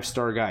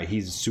 5-star guy.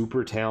 He's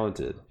super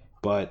talented,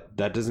 but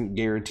that doesn't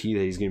guarantee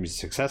that he's going to be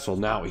successful.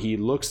 Now he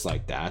looks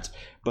like that,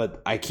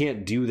 but I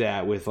can't do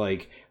that with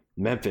like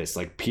Memphis.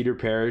 Like Peter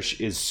Parrish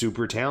is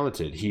super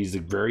talented. He's a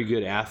very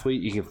good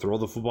athlete. He can throw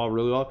the football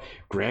really well.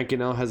 Grant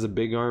Gunnell has a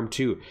big arm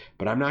too,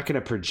 but I'm not going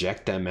to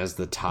project them as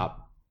the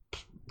top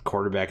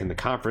quarterback in the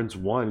conference.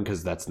 One,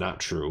 because that's not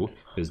true,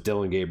 because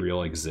Dillon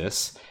Gabriel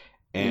exists.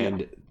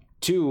 And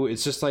two,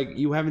 it's just like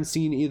you haven't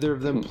seen either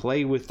of them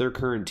play with their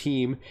current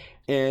team,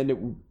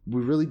 and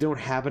we really don't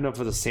have enough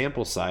of the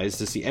sample size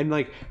to see. And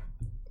like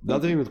the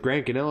other thing with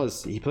Grant Gunnell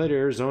is he played at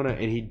Arizona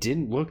and he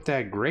didn't look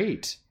that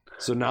great.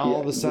 So now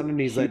all of a sudden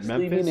he's at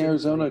Memphis. Leaving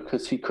Arizona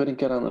because he couldn't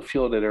get on the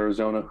field at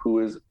Arizona, who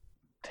is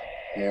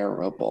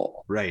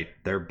terrible. Right,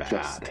 they're bad.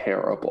 Just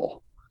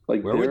terrible.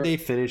 Like where would they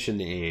finish in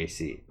the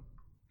AAC?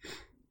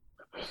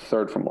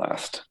 Third from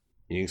last.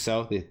 You think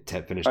so? They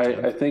finished.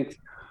 I think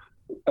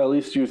at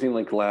least using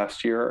like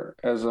last year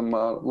as a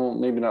model. Well,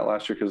 maybe not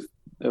last year because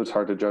it was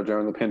hard to judge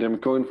during the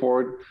pandemic. Going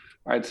forward,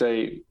 I'd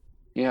say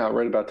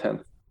right about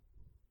 10th.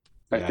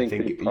 I think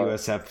the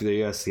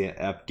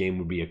USF game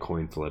would be a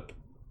coin flip.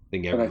 I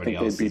think everybody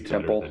else is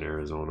better than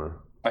Arizona.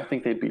 I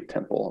think they'd beat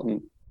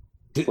Temple.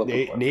 And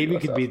Navy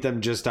could beat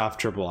them just off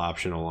triple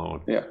option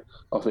alone. Yeah.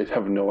 Oh, they'd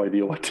have no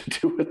idea what to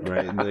do with that.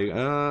 Right. And they're like,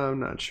 I'm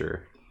not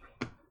sure.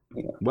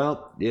 Yeah.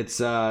 Well, it's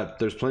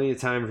there's plenty of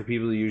time for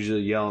people to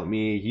usually yell at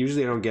me.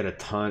 Usually I don't get a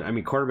ton. I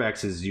mean,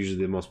 quarterbacks is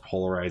usually the most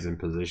polarizing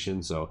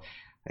position, so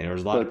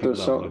there's a lot of people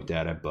that looked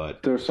at it,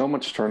 but there's so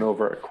much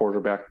turnover at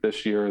quarterback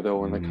this year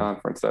though in the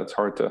conference that's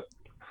hard to,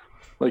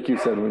 like you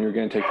said, when you're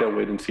going to take that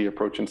wait and see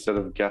approach instead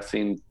of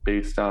guessing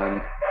based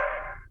on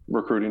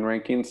recruiting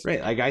rankings.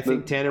 Right. Like I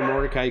think Tanner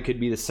Mordecai could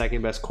be the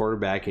second best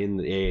quarterback in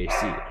the AAC.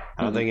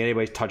 I don't think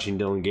anybody's touching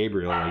Dillon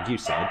Gabriel like you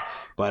said,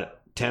 but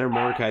Tanner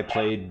Mordecai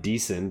played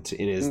decent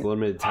in his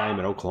limited time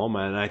at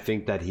Oklahoma, and I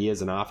think that he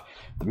is I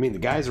mean, the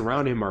guys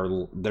around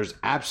him there's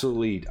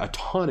absolutely a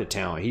ton of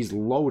talent. He's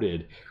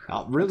loaded.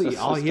 Really,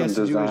 all he has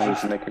to do is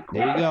just,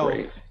 there you go.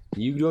 Great.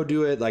 You go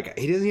do it. Like,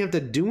 he doesn't have to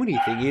do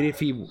anything. And if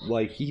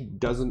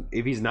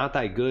if he's not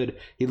that good,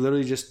 he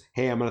literally just,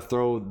 hey, I'm going to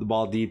throw the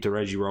ball deep to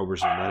Reggie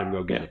Roberson, let him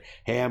go get it.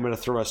 Hey, I'm going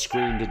to throw a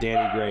screen to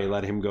Danny Gray,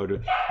 let him go I'm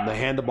going to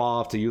hand the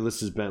ball off to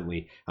Ulysses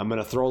Bentley. I'm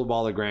going to throw the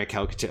ball to Grant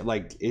Calcaterra.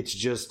 Like, it's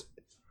just,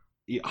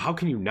 how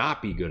can you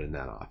not be good in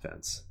that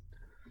offense?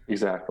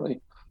 Exactly.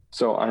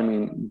 So, I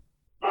mean,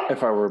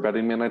 if I were a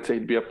betting man, I'd say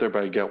he'd be up there,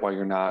 but I get why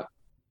you're not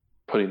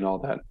putting all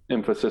that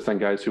emphasis on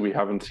guys who we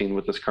haven't seen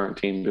with this current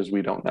team because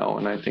we don't know,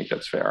 and I think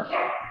that's fair.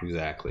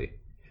 Exactly.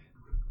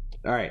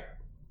 All right.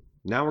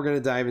 now we're going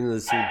to dive into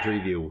the team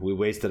preview. We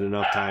wasted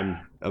enough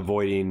time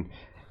avoiding,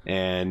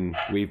 and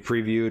we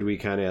previewed, we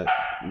kind of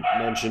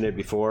mentioned it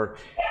before.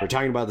 We're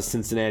talking about the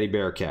Cincinnati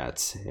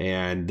Bearcats,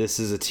 and this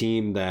is a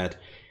team that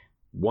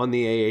won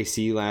the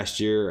AAC last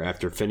year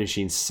after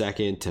finishing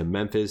second to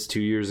Memphis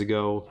 2 years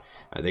ago.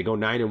 They go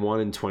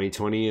 9-1 in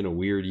 2020 in a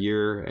weird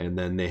year, and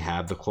then they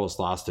have the close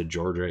loss to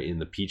Georgia in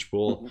the Peach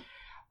Bowl.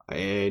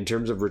 In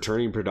terms of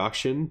returning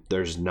production,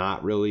 there's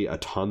not really a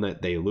ton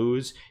that they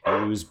lose. You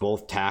lose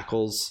both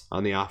tackles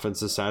on the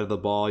offensive side of the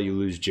ball. You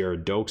lose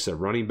Jared Dokes at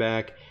running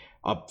back.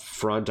 Up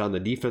front on the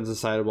defensive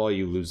side of the ball,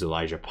 you lose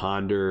Elijah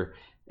Ponder.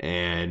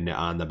 And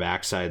on the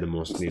backside,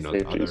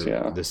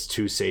 this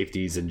two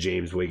safeties and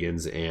James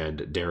Wiggins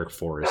and Derek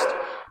Forrest.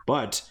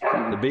 But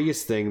the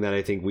biggest thing that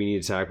I think we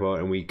need to talk about,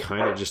 and we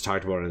kind of just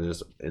talked about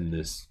in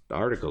this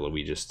article that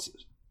we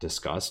just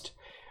discussed,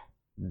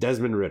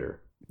 Desmond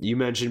Ridder. You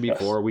mentioned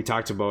before, we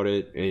talked about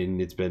it,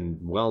 and it's been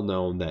well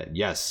known that,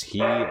 yes, he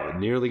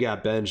nearly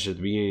got benched at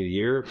the beginning of the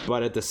year,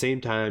 but at the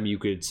same time, you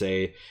could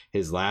say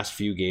his last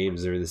few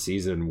games during the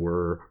season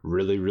were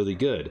really, really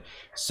good.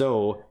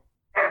 So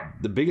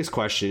the biggest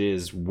question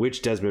is,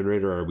 which Desmond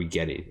Ridder are we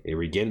getting? Are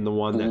we getting the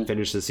one that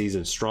finished the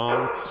season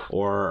strong,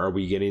 or are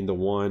we getting the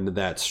one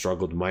that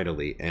struggled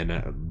mightily?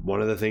 And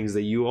one of the things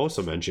that you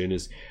also mentioned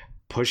is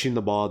pushing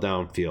the ball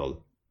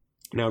downfield.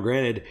 Now,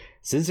 granted,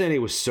 Cincinnati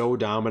was so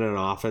dominant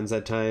on offense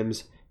at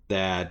times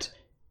that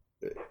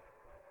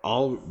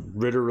all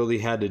Ridder really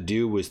had to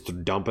do was to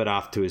dump it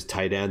off to his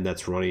tight end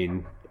that's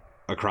running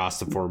across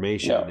the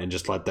formation and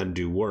just let them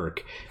do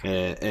work.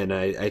 And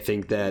I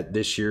think that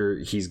this year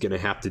he's going to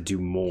have to do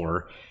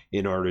more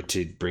in order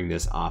to bring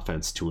this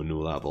offense to a new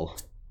level.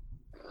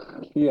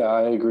 Yeah,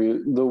 I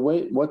agree.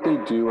 What they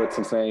do at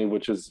Cincinnati,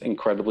 which is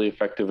incredibly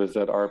effective, is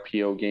that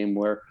RPO game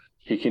where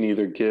he can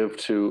either give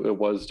to, it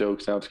was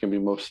Dokes, now it's going to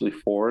be mostly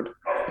Ford,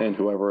 and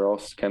whoever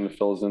else kind of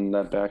fills in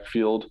that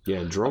backfield.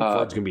 Yeah, Jerome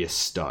Ford's going to be a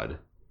stud.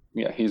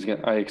 Yeah,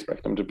 I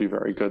expect him to be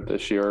very good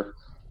this year.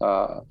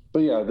 But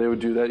yeah, they would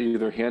do that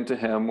either hand to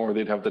him, or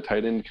they'd have the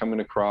tight end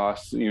coming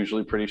across,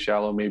 usually pretty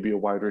shallow, maybe a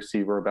wide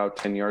receiver about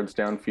 10 yards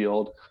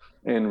downfield.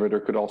 And Ridder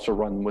could also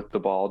run with the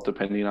ball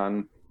depending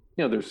on,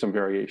 there's some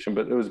variation,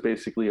 but it was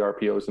basically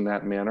RPOs in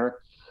that manner.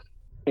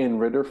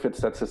 And Ridder fits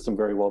that system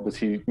very well because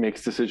he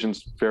makes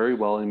decisions very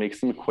well and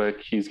makes them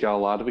quick. He's got a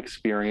lot of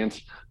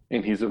experience,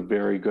 and he's a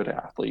very good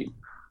athlete.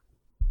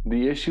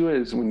 The issue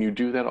is when you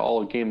do that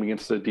all game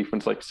against a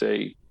defense like,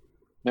 say,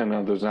 I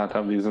know there's not a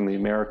ton of these in the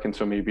American,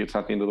 so maybe it's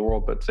not the end of the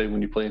world, but say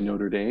when you play in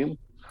Notre Dame,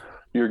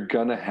 you're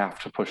going to have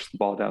to push the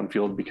ball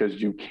downfield because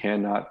you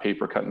cannot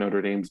paper cut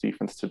Notre Dame's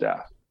defense to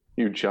death.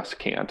 You just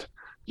can't.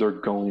 They're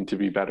going to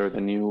be better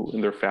than you,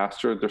 and they're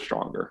faster, they're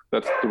stronger.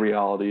 That's the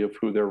reality of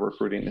who they're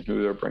recruiting and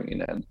who they're bringing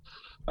in.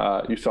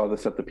 You saw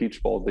this at the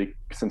Peach Bowl.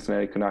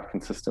 Cincinnati could not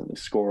consistently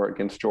score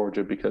against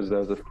Georgia because that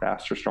was a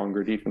faster,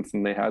 stronger defense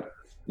than they had,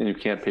 and you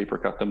can't paper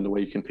cut them the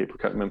way you can paper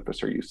cut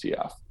Memphis or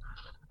UCF.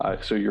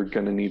 So you're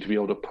going to need to be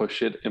able to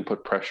push it and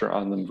put pressure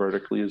on them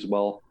vertically as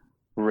well.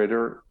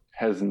 Ridder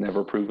has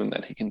never proven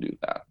that he can do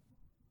that.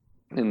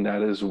 And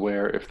that is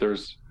where, if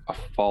there's a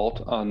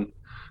fault on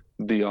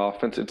the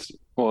offense, it's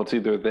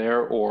either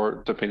there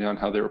or depending on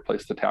how they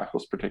replace the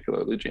tackles,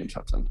 particularly James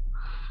Hudson.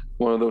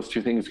 One of those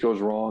two things goes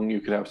wrong,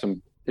 you could have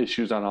some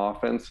issues on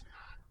offense.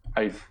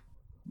 I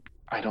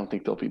don't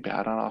think they'll be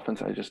bad on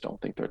offense. I just don't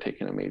think they're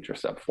taking a major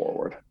step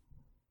forward.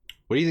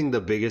 What do you think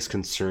the biggest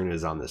concern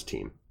is on this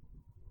team?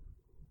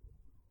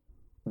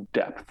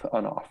 Depth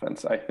on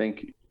offense. I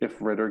think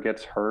if Ridder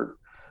gets hurt,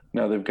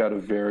 now they've got a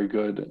very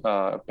good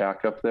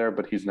backup there,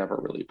 but he's never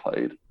really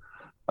played.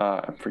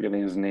 I'm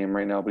forgetting his name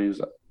right now, but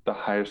he's the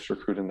highest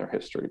recruit in their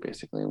history,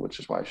 basically, which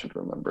is why I should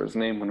remember his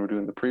name when we're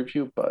doing the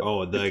preview. But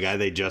the guy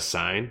they just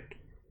signed?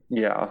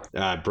 Yeah.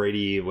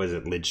 Brady, was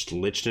it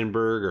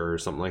Lichtenberg or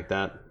something like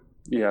that?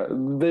 Yeah,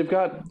 they've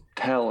got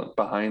talent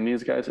behind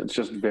these guys. It's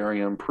just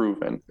very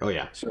unproven. Oh,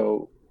 yeah.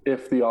 So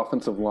if the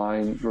offensive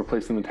line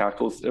replacing the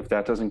tackles, if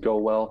that doesn't go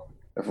well,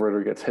 if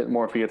Ridder gets hit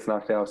more, if he gets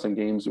knocked out of some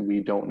games,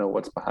 we don't know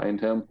what's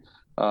behind him.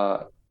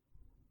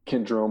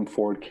 Can Jerome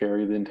Ford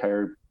carry the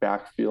entire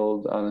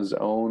backfield on his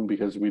own?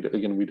 Because we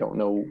don't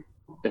know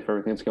if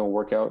everything's going to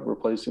work out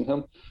replacing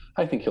him.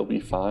 I think he'll be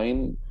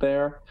fine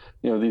there.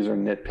 These are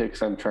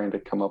nitpicks. I'm trying to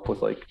come up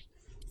with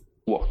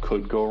what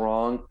could go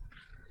wrong.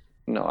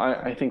 No,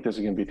 I think this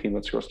is going to be a team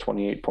that scores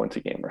 28 points a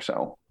game or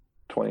so,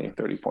 28,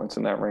 30 points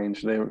in that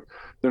range. They're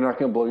not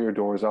going to blow your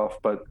doors off,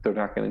 but they're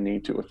not going to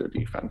need to with their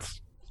defense.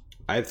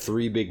 I have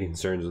three big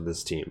concerns with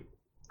this team.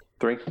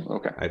 3?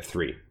 Okay. I have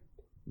 3.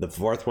 The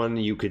fourth one,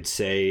 you could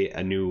say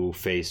a new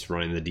face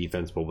running the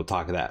defense, but we'll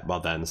talk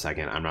about that in a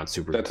second. I'm not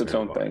super. That's its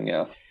own thing,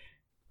 yeah.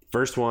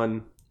 First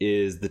one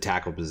is the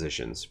tackle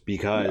positions,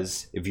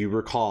 because if you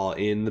recall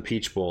in the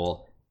Peach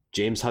Bowl,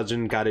 James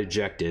Hudson got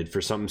ejected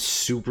for something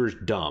super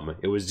dumb.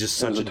 It was just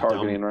such a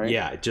targeting, dumb, right?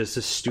 Yeah, just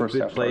a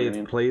stupid play.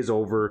 It plays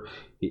over,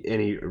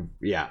 and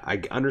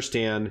I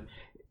understand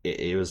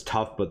it was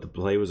tough, but the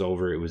play was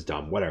over. It was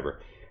dumb.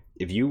 Whatever.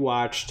 If you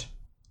watched,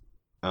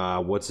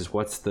 what's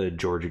the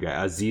Georgia guy?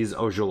 Azeez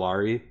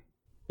Ojulari.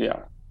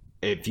 Yeah.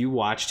 if you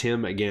watched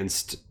him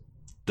against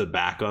the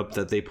backup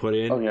that they put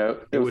in,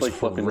 it was like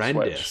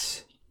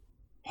horrendous.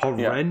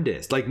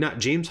 Horrendous. Yeah. Like, not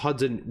James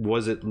Hudson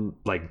wasn't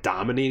like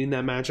dominating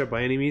that matchup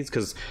by any means,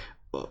 because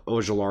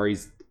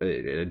Ojulari's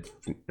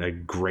a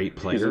great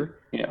player.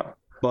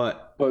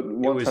 But it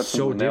was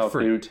so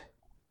different.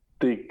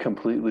 They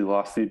completely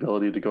lost the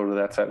ability to go to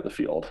that side of the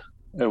field.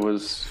 It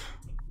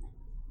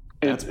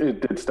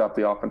did stop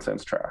the offense in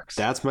its tracks.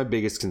 That's my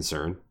biggest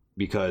concern,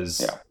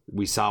 because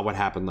we saw what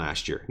happened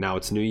last year. Now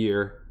it's new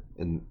year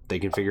and they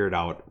can figure it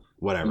out.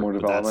 Whatever. More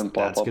development,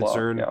 that's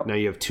concern. Yeah. Now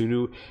you have two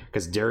new,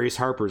 because Darius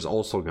Harper's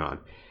also gone.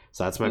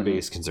 So that's my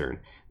biggest concern.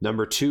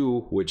 Number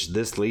two, which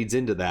this leads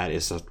into that,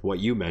 is what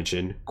you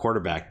mentioned,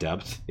 quarterback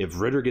depth. If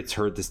Ridder gets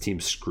hurt, this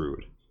team's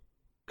screwed.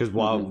 Because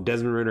while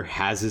Desmond Ridder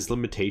has his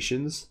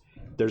limitations,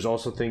 there's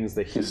also things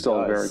that he's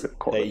still a very good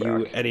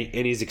quarterback.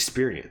 And he's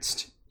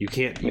experienced. You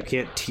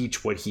can't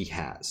teach what he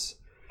has.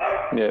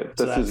 Yeah,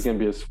 this is going to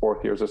be his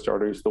 4th year as a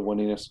starter. He's the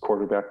winningest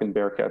quarterback in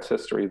Bearcats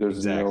history.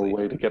 There's no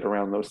way to get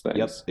around those things.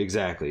 Yep,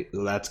 exactly.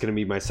 That's going to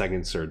be my second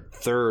concern.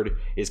 Third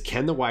is,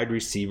 can the wide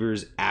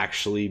receivers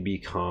actually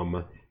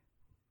become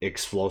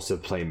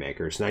explosive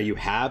playmakers? Now you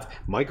have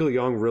Michael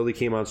Young really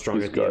came on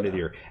strong at the end of the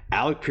year.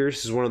 Alec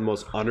Pierce is one of the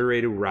most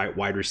underrated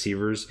wide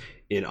receivers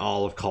in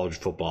all of college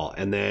football.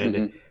 And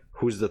then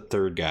who's the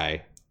third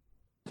guy?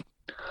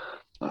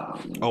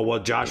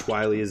 Josh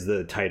Wiley is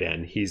the tight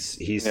end.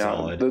 He's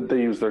solid.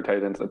 They use their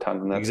tight ends a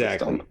ton in that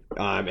system.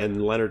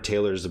 And Leonard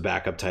Taylor is the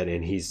backup tight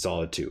end. He's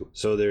solid too.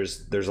 So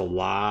there's a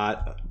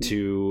lot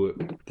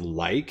to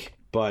like,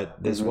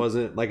 but this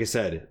wasn't, like I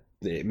said,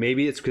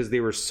 maybe it's because they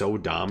were so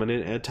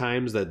dominant at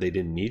times that they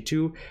didn't need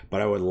to,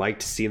 but I would like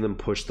to see them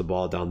push the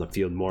ball down the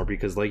field more,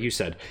 because like you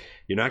said,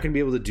 you're not going to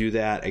be able to do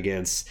that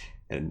against,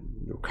 and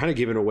we're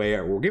giving away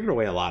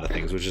a lot of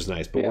things, which is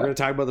nice, but we're going to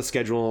talk about the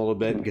schedule a little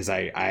bit, because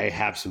I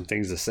have some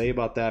things to say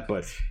about that.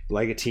 But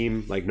like a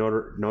team like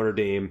Notre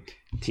Dame,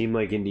 team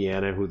like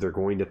Indiana, who they're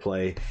going to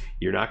play,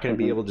 you're not going to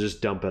be able to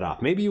just dump it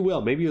off. Maybe you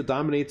will. Maybe you'll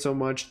dominate so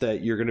much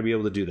that you're going to be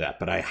able to do that,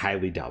 but I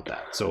highly doubt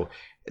that. So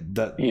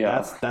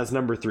that's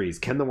number 3. Is,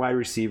 can the wide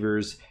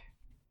receivers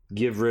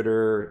give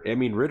Ridder? I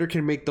mean, Ridder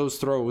can make those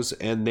throws,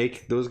 and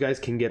those guys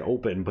can get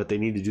open, but they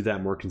need to do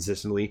that more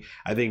consistently.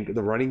 I think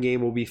the running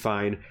game will be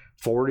fine.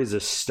 Ford is a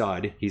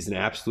stud. He's an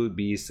absolute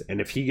beast, and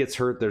if he gets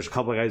hurt, there's a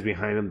couple of guys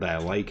behind him that I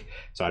like,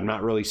 so I'm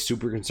not really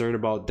super concerned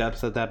about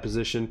depth at that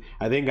position.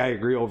 I think I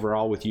agree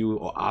overall with you.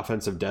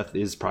 Offensive depth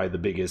is probably the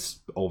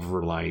biggest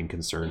overlying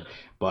concern,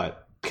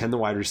 but can the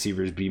wide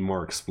receivers be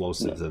more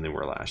explosive than they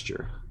were last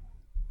year?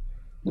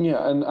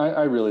 Yeah, and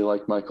I really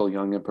like Michael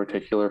Young in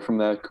particular from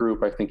that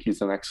group. I think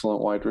he's an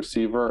excellent wide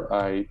receiver.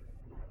 I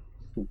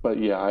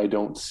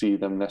don't see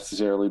them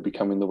necessarily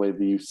becoming the way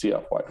the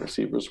UCF wide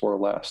receivers were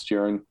last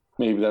year, and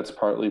maybe that's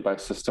partly by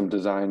system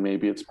design.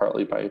 Maybe it's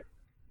partly by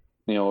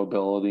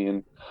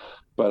ability,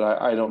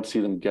 but I don't see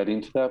them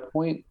getting to that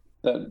point.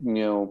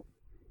 That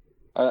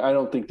I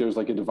don't think there's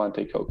like a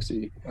Devontae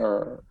Coxey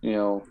or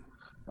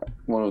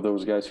one of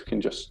those guys who can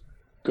just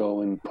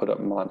go and put up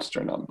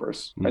monster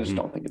numbers. I just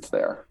don't think it's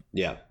there.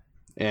 Yeah.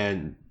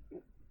 And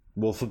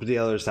we'll flip to the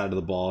other side of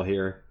the ball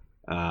here,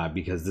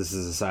 because this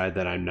is a side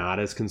that I'm not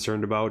as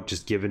concerned about,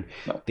 just given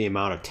the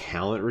amount of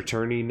talent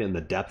returning and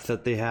the depth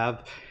that they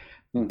have.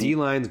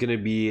 D-line's going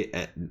to be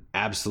an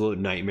absolute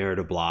nightmare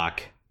to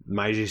block.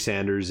 Myjai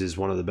Sanders is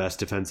one of the best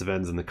defensive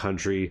ends in the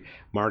country.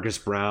 Marcus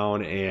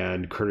Brown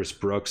and Curtis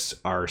Brooks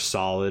are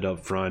solid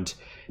up front.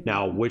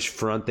 Now, which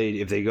front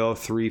if they go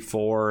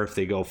 3-4, if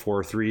they go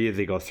 4-3, if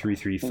they go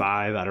 3-3-5,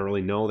 I don't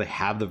really know. They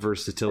have the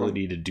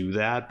versatility to do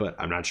that, but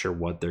I'm not sure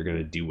what they're going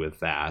to do with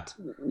that.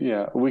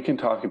 Yeah, we can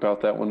talk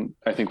about that when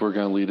I think we're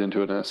going to lead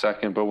into it in a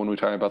second, but when we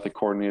talk about the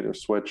coordinator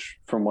switch,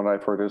 from what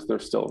I've heard is they're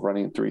still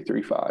running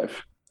 3-3-5.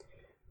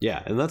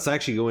 Yeah, and let's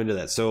actually go into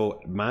that. So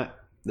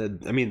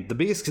the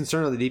biggest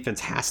concern of the defense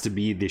has to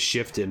be the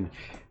shift in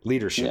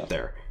leadership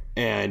there.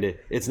 And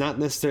it's not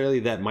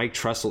necessarily that Mike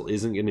Tressel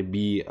isn't going to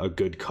be a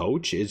good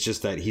coach. It's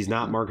just that he's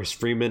not Marcus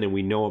Freeman, and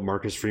we know what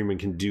Marcus Freeman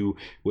can do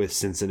with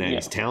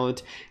Cincinnati's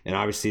talent. And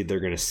obviously they're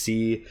going to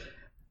see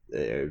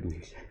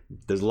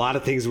there's a lot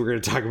of things we're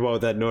going to talk about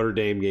with that Notre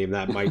Dame game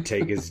that might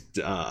take us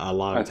a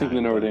long time. I think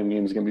the Notre Dame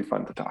game is going to be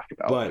fun to talk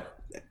about. But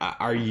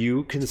are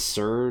you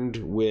concerned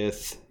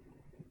with...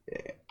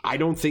 I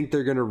don't think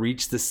they're going to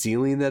reach the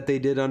ceiling that they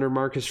did under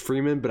Marcus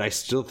Freeman, but I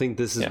still think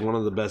this is one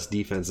of the best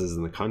defenses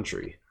in the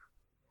country.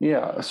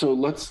 Yeah, so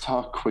let's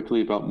talk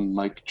quickly about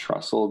Mike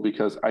Tressel,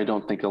 because I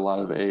don't think a lot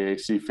of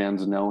AAC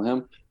fans know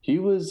him. He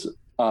was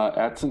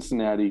at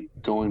Cincinnati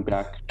going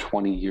back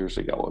 20 years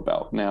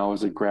ago now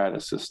as a grad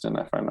assistant.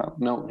 He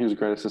was a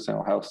grad assistant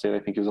at Ohio State. I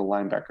think he was a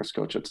linebackers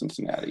coach at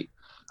Cincinnati.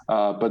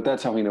 But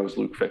that's how he knows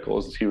Luke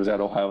Fickell. He was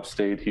at Ohio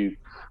State. He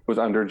was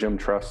under Jim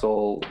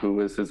Tressel, who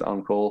was his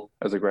uncle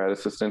as a grad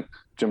assistant.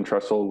 Jim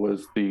Tressel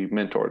was the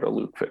mentor to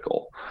Luke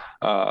Fickell.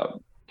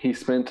 He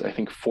spent, I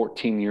think,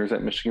 14 years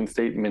at Michigan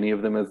State, many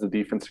of them as the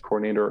defensive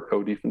coordinator or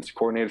co-defensive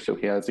coordinator, so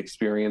he has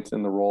experience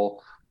in the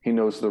role. He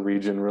knows the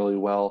region really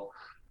well.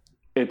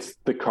 it's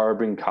the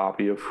carbon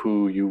copy of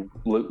who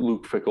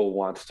Luke Fickell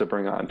wants to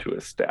bring onto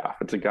his staff.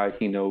 It's a guy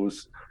he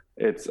knows.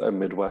 It's a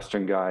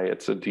Midwestern guy.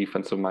 It's a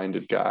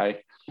defensive-minded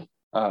guy.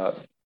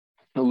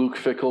 Luke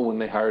Fickell, when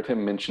they hired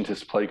him, mentioned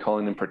his play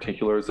calling in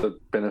particular as a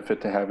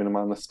benefit to having him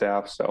on the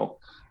staff. So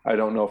I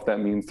don't know if that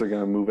means they're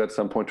going to move at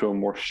some point to a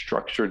more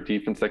structured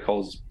defense that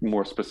calls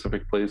more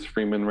specific plays.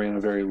 Freeman ran a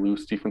very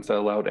loose defense that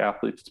allowed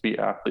athletes to be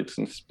athletes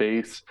in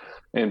space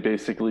and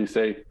basically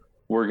say,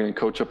 we're going to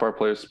coach up our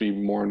players to be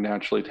more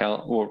naturally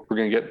talented. Well, we're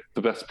going to get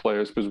the best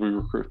players because we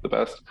recruit the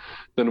best.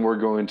 Then we're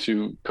going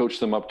to coach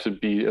them up to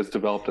be as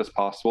developed as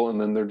possible. And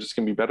then they're just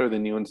going to be better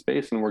than you in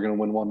space. And we're going to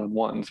win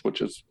one-on-ones,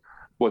 which is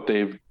what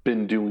they've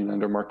been doing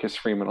under Marcus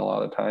Freeman a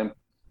lot of time.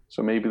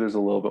 So maybe there's a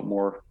little bit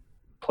more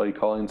play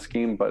calling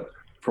scheme, but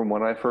from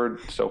what I've heard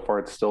so far,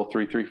 it's still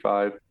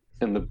 3-3-5.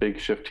 And the big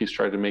shift he's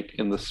tried to make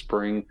in the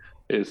spring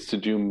is to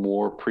do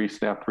more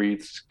pre-snap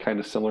reads, kind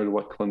of similar to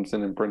what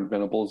Clemson and Brent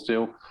Venables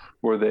do,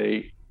 where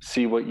they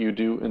see what you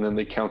do and then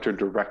they counter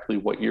directly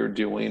what you're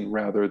doing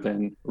rather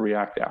than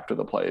react after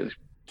the play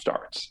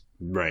starts.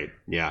 Right.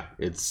 Yeah.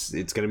 It's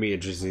going to be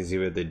interesting to see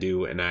what they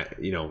do. And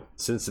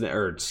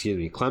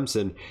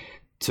Clemson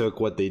took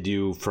what they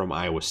do from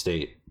Iowa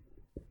State.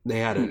 They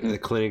had a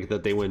clinic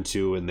that they went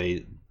to, and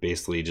they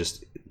basically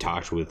just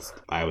talked with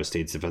Iowa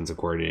State's defensive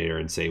coordinator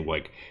and say,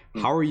 like,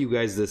 how are you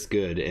guys this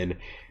good? And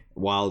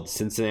while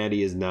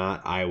Cincinnati is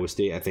not Iowa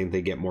State, I think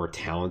they get more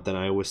talent than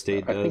Iowa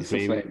State does. I think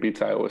Cincinnati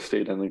beats Iowa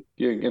State in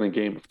a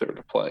game if they're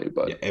to play.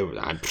 But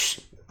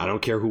I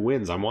don't care who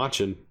wins. I'm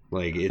watching.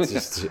 Like, it's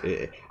just,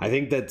 I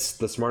think that's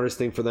the smartest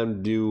thing for them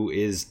to do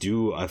is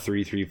do a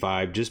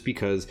 3-3-5, just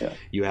because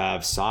you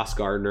have Sauce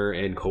Gardner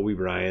and Kobe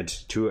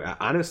Bryant.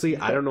 Honestly,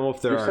 I don't know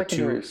if there are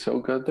two. Is so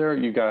good there.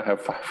 You got to have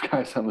 5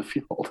 guys on the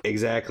field.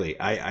 Exactly.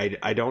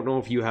 I don't know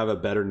if you have a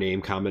better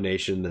name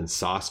combination than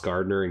Sauce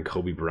Gardner and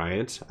Kobe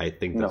Bryant. I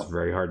think that's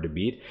very hard to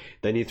beat.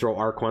 Then you throw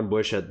Arquan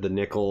Bush at the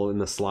nickel in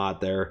the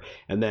slot there,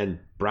 and then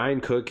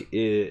Brian Cook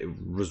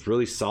was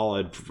really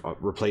solid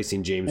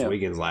replacing James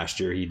Wiggins last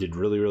year. He did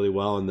really, really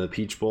well in the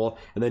Peach Bowl.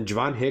 And then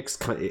Javon Hicks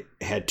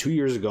had 2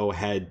 years ago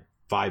had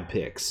 5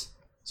 picks.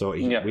 So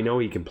we know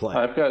he can play.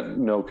 I've got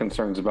no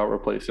concerns about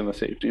replacing the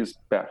safeties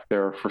back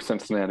there for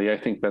Cincinnati. I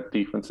think that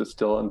defense is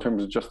still, in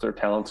terms of just their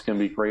talents, can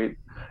be great.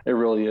 It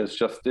really is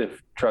just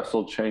if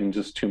Tressel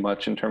changes too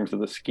much in terms of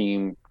the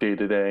scheme day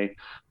to day,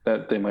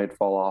 that they might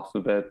fall off a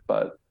bit.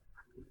 But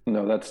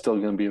no, that's still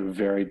going to be a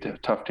very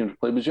tough team to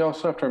play. But you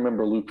also have to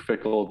remember Luke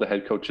Fickell, the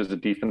head coach, is a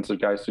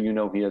defensive guy, so you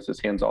know he has his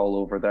hands all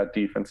over that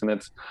defense. And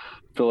it's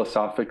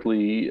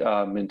philosophically,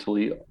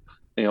 mentally,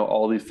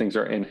 all these things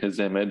are in his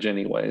image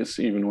anyways,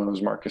 even when it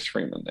was Marcus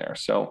Freeman there.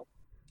 So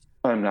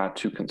I'm not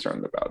too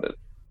concerned about it.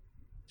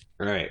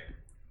 All right.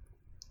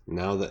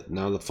 Now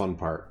the fun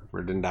part.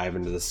 We're going to dive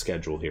into the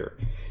schedule here.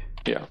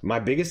 Yeah. My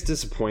biggest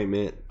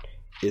disappointment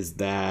is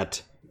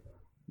that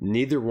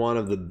neither one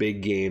of the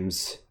big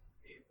games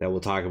that we'll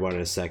talk about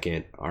in a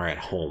second are at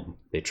home.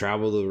 They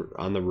travel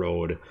on the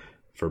road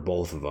for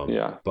both of them.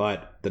 Yeah.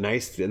 But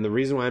the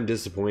reason why I'm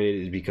disappointed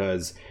is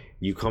because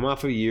you come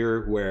off a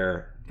year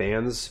where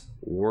fans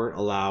weren't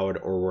allowed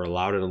or were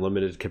allowed in a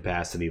limited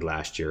capacity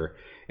last year,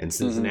 and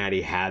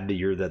Cincinnati had the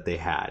year that they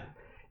had.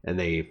 And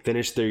they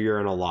finished their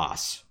year in a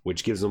loss,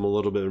 which gives them a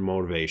little bit of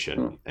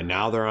motivation. And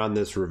now they're on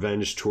this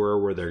revenge tour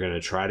where they're going to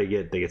try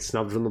to they get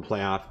snubbed from the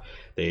playoff.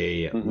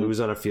 They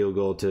lose on a field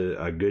goal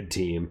to a good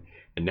team.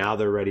 And now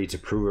they're ready to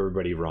prove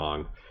everybody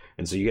wrong.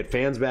 And so you get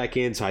fans back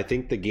in. So I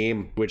think the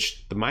game,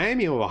 which the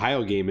Miami of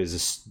Ohio game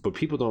is, but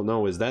people don't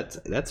know, is that's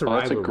a rivalry.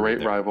 That's a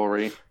great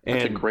rivalry.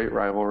 That's a great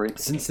rivalry.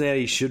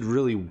 Cincinnati should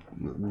really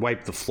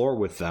wipe the floor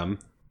with them.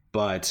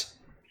 But,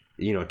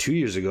 2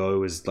 years ago, it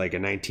was like a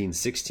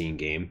 1916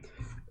 game.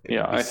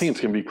 Yeah, I think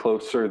it's going to be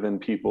closer than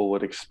people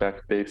would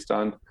expect based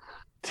on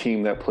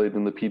team that played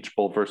in the Peach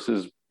Bowl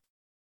versus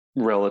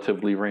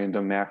relatively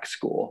random MAC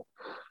school.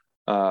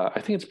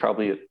 I think it's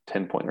probably a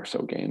 10-point or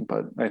so game,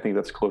 but I think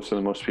that's closer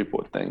than most people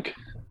would think.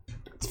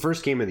 It's the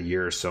first game of the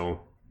year, so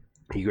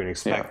you can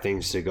expect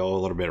things to go a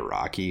little bit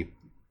rocky,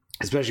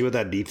 especially with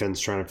that defense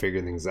trying to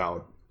figure things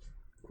out.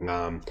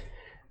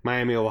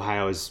 Miami,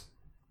 Ohio is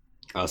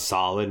a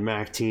solid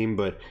MAC team,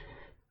 but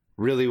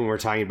really when we're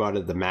talking about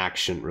it, the MAC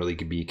shouldn't really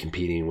be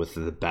competing with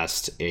the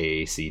best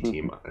AAC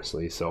team,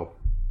 honestly. So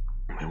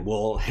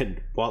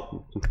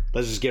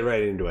let's just get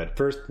right into it.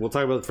 First, we'll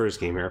talk about the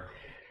first game here.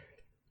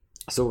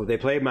 So they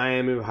play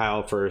Miami,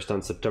 Ohio first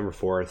on September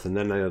 4th, and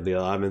then on the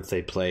 11th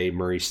they play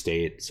Murray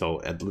State.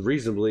 So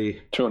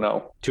reasonably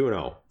 2-0.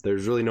 2-0.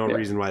 There's really no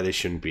reason why they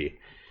shouldn't be.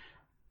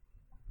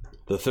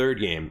 The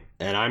third game,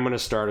 and I'm going to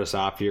start us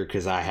off here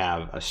because I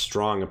have a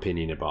strong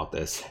opinion about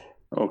this.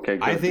 Okay,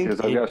 good, because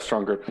I've got a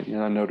stronger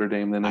opinion on Notre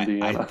Dame than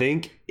Indiana. I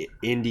think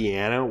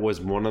Indiana was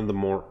one of the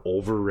more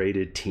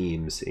overrated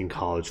teams in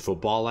college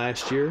football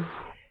last year,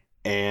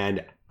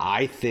 and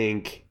I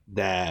think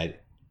that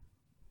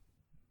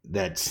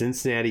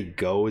Cincinnati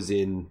goes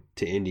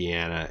into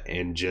Indiana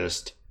and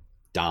just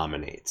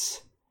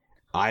dominates.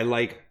 I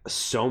like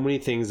so many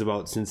things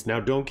about Cincinnati.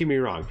 Now, don't get me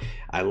wrong.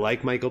 I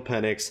like Michael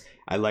Penix.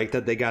 I like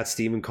that they got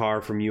Stephen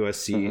Carr from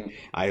USC. Mm-hmm.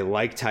 I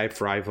like Ty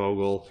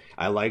Freivogel.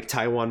 I like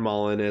Tywone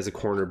Mullen as a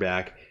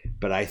cornerback.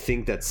 But I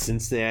think that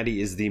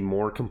Cincinnati is the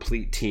more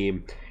complete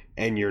team.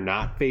 And you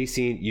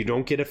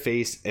don't get to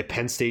face a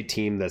Penn State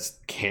team that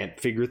can't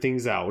figure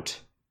things out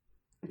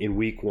in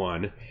week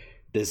 1.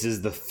 This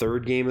is the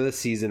 3rd game of the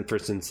season for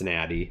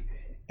Cincinnati,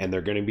 and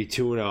they're going to be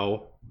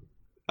 2-0.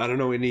 I don't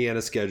know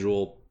Indiana's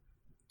schedule.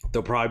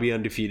 They'll probably be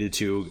undefeated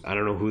too. I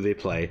don't know who they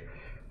play.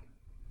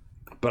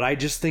 But I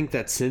just think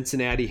that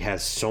Cincinnati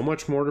has so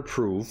much more to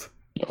prove.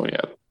 Oh,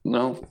 yeah.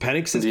 No.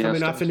 Penix is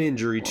coming off an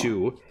injury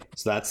too,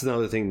 so that's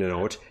another thing to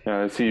note.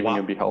 Yeah, is he even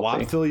going to be healthy?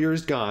 Whop Phillier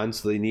is gone,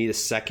 so they need a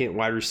second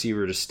wide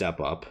receiver to step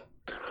up.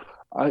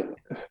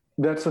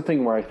 That's the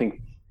thing where I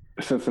think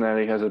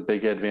Cincinnati has a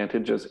big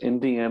advantage, as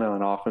Indiana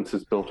on offense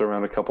is built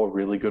around a couple of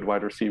really good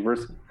wide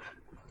receivers,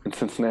 and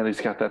Cincinnati's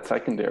got that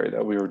secondary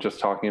that we were just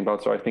talking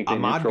about. So I think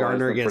Ahmad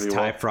Gardner against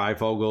Ty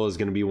Freivogel is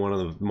going to be one of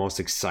the most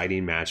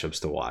exciting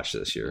matchups to watch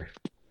this year.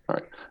 All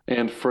right,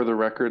 and for the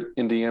record,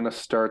 Indiana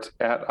starts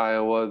at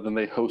Iowa, then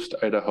they host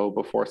Idaho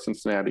before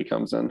Cincinnati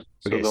comes in.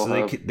 So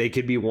they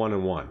could be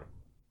 1-1.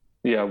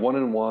 Yeah,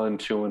 1-1,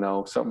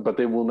 2-0, something, but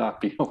they will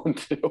not be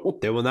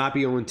 0-2. They will not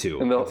be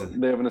 0-2.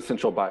 And they have an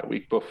essential bye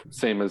week,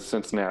 same as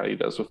Cincinnati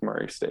does with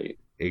Murray State.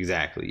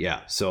 Exactly,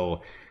 yeah.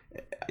 So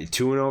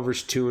 2-0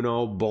 versus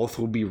 2-0, both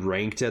will be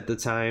ranked at the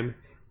time.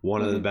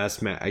 One of the best.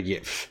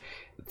 The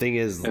thing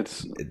is,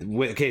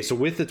 so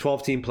with the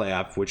 12-team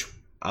playoff, which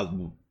we're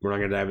not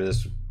going to dive into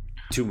this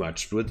too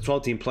much. With the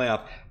 12-team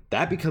playoff,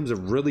 that becomes a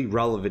really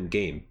relevant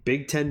game.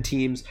 Big Ten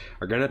teams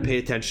are going to pay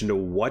attention to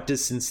what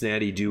does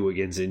Cincinnati do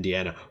against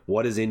Indiana?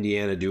 What does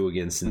Indiana do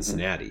against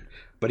Cincinnati? Mm-hmm.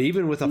 But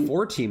even with a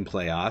 4-team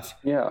playoff,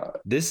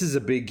 this is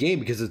a big game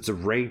because it's a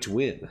ranked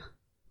win.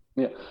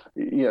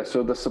 Yeah.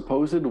 So the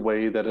supposed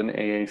way that an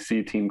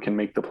AAC team can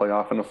make the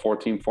playoff in a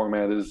 4-team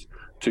format is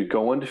to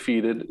go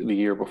undefeated the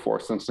year before.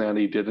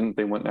 Cincinnati didn't.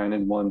 They went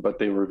 9-1, but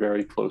they were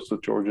very close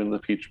with Georgia in the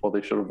Peach Bowl.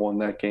 They should have won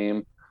that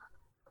game.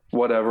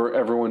 Whatever,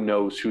 everyone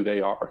knows who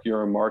they are.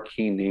 You're a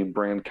marquee name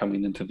brand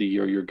coming into the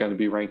year. You're going to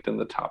be ranked in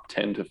the top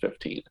 10 to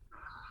 15.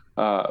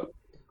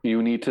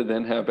 You need to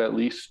then have at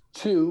least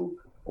 2,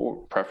 or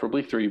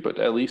preferably 3, but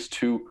at least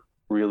 2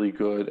 really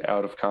good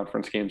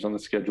out-of-conference games on the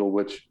schedule,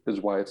 which is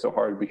why it's so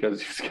hard,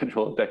 because you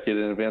schedule a decade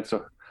in advance.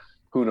 So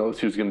who knows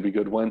who's going to be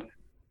good when?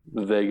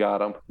 They got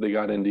them. They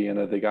got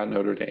Indiana. They got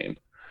Notre Dame.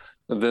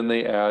 And then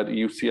they add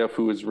UCF,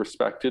 who is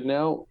respected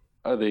now.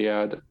 They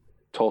add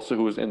Tulsa,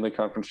 who was in the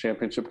conference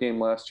championship game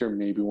last year,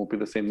 maybe won't be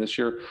the same this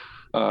year,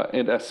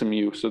 and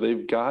SMU. So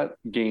they've got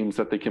games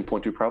that they can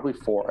point to, probably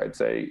 4, I'd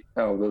say,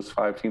 out of those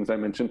 5 teams I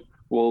mentioned,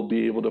 will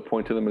be able to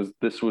point to them as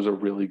this was a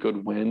really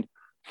good win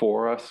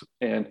for us.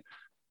 And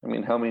I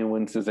mean, how many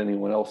wins does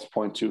anyone else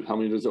point to? How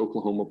many does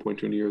Oklahoma point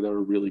to in a year that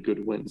are really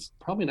good wins?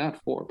 Probably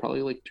not 4,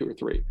 probably like 2 or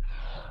 3.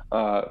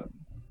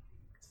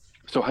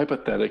 So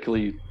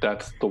hypothetically,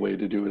 that's the way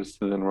to do it, is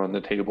to then run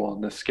the table on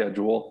this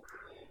schedule.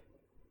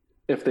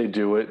 If they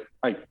do it,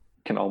 I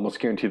can almost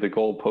guarantee the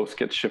goalpost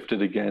gets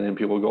shifted again, and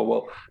people go,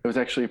 well, it was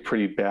actually a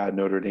pretty bad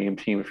Notre Dame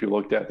team. If you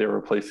looked at, they were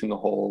replacing the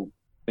whole,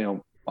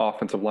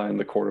 offensive line,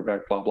 the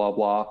quarterback, blah, blah,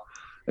 blah.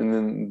 And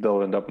then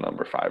they'll end up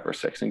number 5 or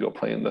 6 and go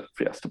play in the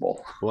Fiesta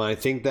Bowl. Well, I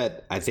think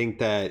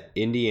that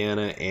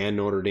Indiana and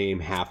Notre Dame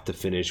have to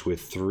finish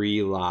with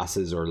 3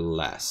 losses or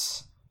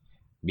less.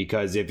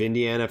 Because if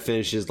Indiana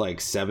finishes like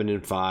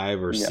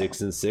 7-5 or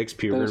 6-6,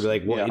 people are gonna be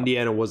like, "Well,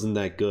 Indiana wasn't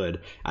that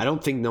good." I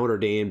don't think Notre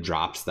Dame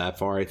drops that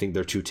far. I think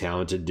they're too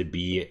talented to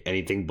be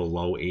anything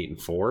below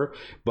 8-4.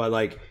 But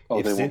like,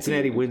 if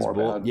Cincinnati wins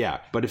both,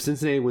 but if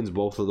Cincinnati wins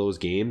both of those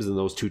games and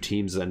those 2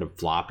 teams end up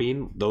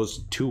flopping,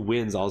 those 2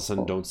 wins all of a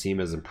sudden don't seem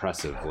as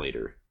impressive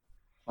later.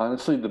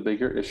 Honestly, the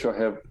bigger issue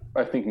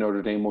I think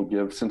Notre Dame will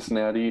give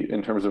Cincinnati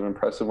in terms of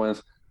impressive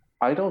wins.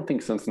 I don't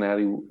think I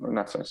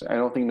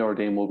don't think Notre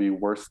Dame will be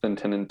worse than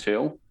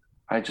 10-2.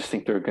 I just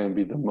think they're going to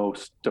be the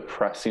most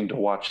depressing to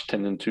watch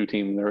 10-2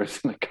 team there is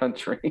in the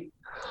country.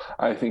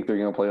 I think they're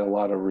going to play a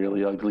lot of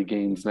really ugly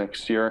games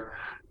next year,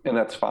 and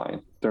that's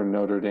fine. They're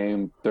Notre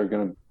Dame. They're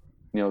going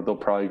to, they'll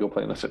probably go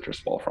play in the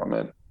Citrus Bowl from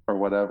it or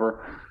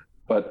whatever.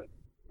 But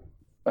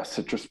a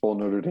Citrus Bowl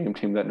Notre Dame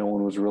team that no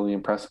one was really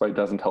impressed by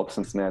doesn't help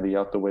Cincinnati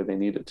out the way they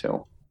need it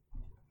to.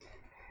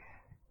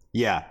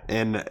 Yeah,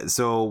 and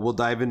so we'll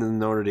dive into the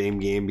Notre Dame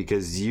game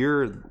because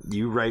you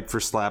write for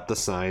Slap the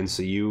Sign,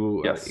 so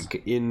you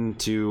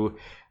into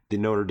the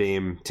Notre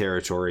Dame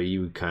territory,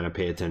 you kind of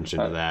pay attention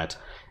to that.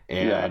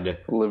 And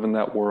live in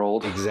that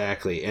world.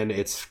 Exactly. And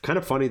it's kind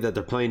of funny that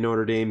they're playing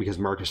Notre Dame because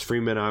Marcus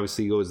Freeman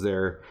obviously goes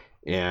there,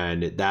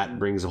 and that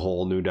brings a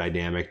whole new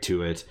dynamic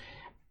to it.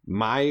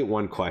 My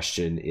one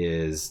question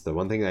is, the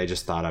one thing that I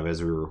just thought of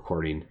as we were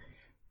recording,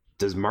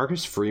 does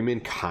Marcus Freeman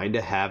kind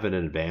of have an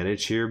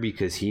advantage here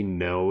because he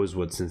knows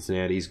what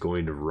Cincinnati's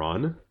going to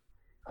run,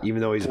 even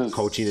though he's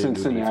coaching in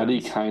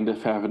Cincinnati kind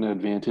of have an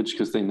advantage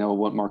because they know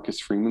what Marcus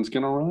Freeman's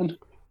going to run?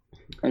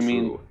 I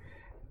mean,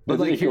 but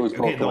like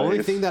the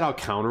only thing that I'll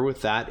counter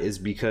with that is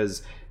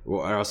because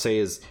what I'll say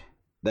is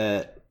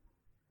that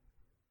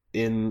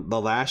in the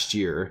last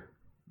year,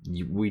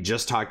 we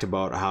just talked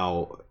about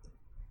how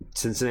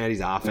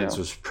Cincinnati's offense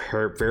was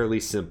fairly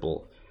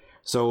simple.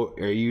 So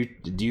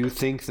do you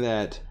think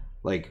that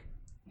like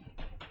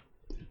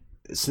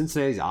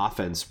Cincinnati's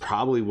offense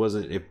probably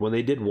wasn't, when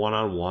they did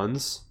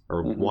one-on-ones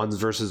or ones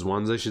versus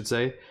ones, I should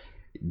say,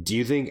 do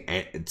you think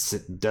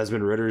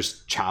Desmond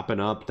Ritter's chopping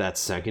up that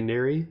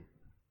secondary?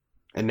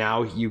 And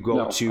now you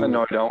go to...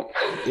 No, I don't.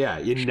 Yeah,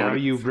 now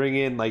you bring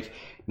in like...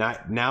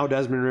 Now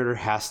Desmond Ridder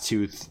has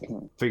to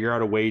figure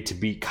out a way to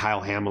beat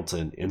Kyle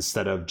Hamilton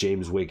instead of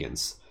James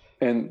Wiggins.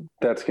 And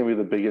that's going to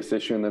be the biggest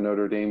issue in the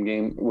Notre Dame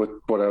game with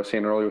what I was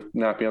saying earlier, with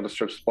not being able to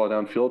stretch the ball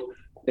downfield.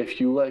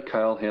 If you let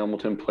Kyle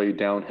Hamilton play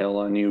downhill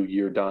on you,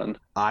 you're done.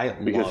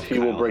 Because he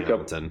will break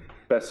Hamilton up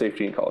best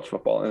safety in college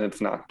football, and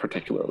it's not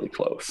particularly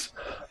close.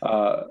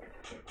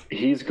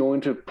 He's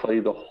going to play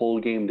the whole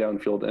game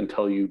downfield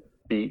until you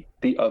beat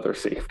the other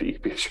safety,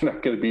 because you're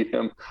not going to beat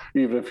him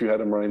even if you had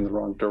him running the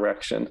wrong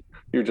direction.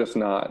 You're just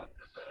not.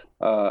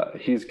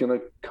 He's going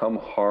to come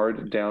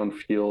hard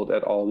downfield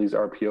at all these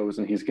RPOs,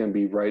 and he's going to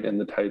be right in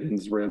the tight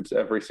end's ribs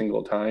every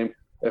single time.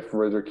 If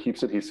Ridder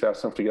keeps it, he's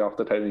fast enough to get off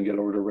the tight end and get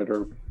over to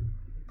Ridder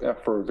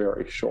for a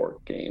very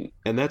short gain.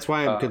 And that's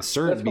why I'm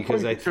concerned,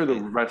 because I think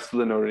the rest of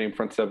the Notre Dame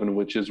front seven,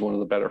 which is one of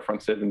the better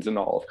front sevens in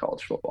all of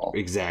college football.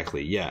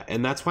 Exactly, yeah.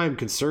 And that's why I'm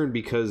concerned,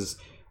 because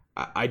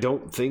I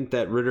don't think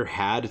that Ridder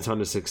had a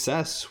ton of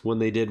success when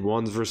they did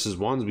ones versus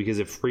ones, because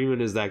if Freeman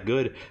is that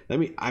good,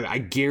 I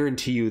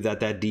guarantee you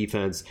that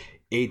defense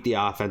ate the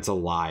offense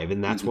alive,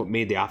 and that's what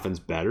made the offense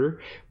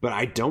better. But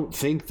I don't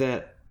think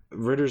that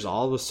Ritter's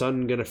all of a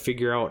sudden going to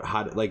figure out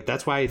how to, like,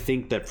 that's why I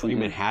think that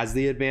Freeman has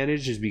the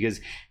advantage, is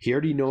because he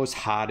already knows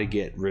how to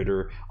get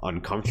Ridder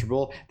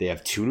uncomfortable. They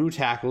have 2 new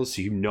tackles,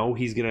 so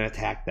he's going to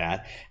attack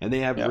that. And they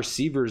have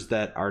receivers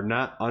that are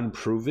not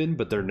unproven,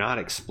 but they're not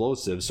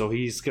explosive. So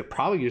he's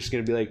probably just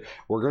going to be like,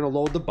 we're going to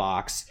load the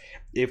box.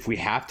 If we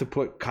have to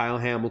put Kyle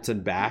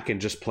Hamilton back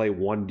and just play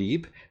one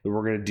deep, then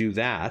we're going to do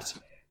that.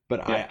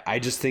 But I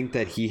just think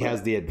that he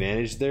has the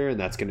advantage there, and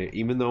that's going to,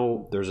 even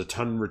though there's a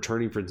ton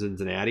returning for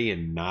Cincinnati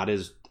and not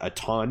as a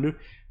ton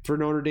for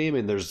Notre Dame,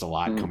 and there's a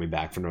lot coming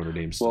back for Notre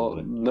Dame still.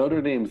 Well, Notre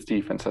Dame's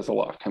defense has a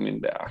lot coming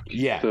back.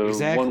 Yeah, the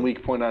exactly. One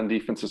weak point on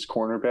defense is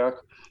cornerback,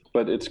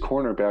 but it's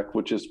cornerback,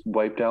 which is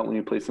wiped out when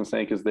you play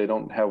Cincinnati, because they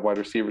don't have wide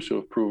receivers who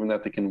have proven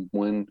that they can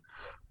win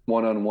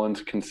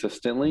one-on-ones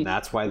consistently.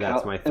 That's why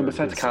that's my third. And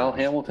besides, Kyle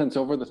Hamilton's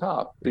over the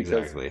top.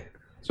 Exactly.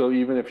 So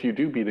even if you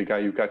do beat a guy,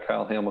 you've got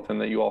Kyle Hamilton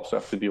that you also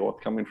have to deal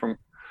with coming from,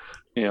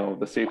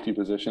 the safety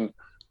position.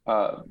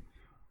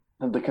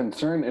 And the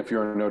concern, if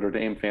you're a Notre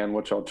Dame fan,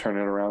 which I'll turn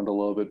it around a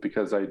little bit,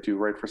 because I do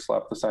write for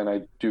Slap the Sign,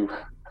 I do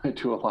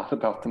a lot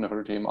about the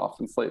Notre Dame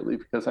offense lately,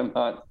 because I'm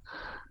not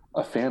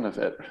a fan of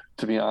it,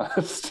 to be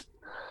honest.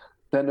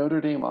 That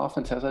Notre Dame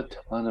offense has a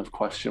ton of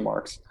question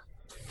marks.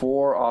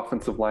 4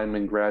 offensive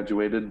linemen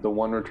graduated. The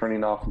one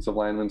returning offensive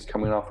lineman's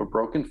coming off a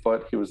broken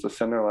foot. He was the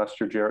center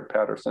last year, Jarrett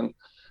Patterson.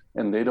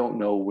 And they don't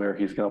know where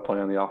he's going to play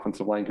on the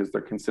offensive line, because they're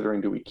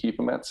considering, do we keep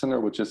him at center,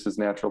 which is his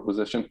natural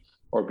position,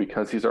 or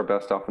because he's our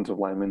best offensive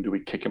lineman, do we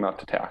kick him out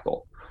to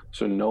tackle?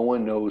 So no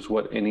one knows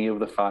what any of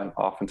the 5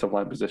 offensive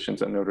line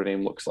positions at Notre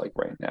Dame looks like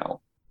right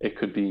now. It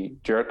could be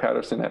Jarrett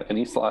Patterson at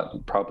any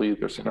slot, probably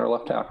either center or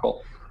left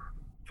tackle,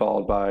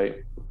 followed by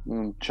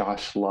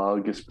Josh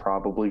Lugg is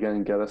probably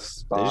going to get a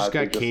spot. They just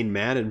got Kane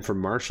Madden from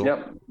Marshall.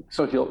 Yep.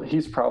 So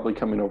he's probably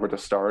coming over to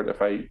start, if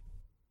I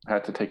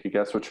had to take a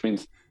guess, which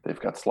means they've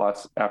got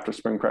slots after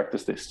spring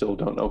practice. They still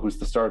don't know who's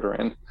the starter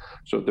in.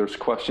 So there's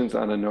questions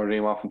on a Notre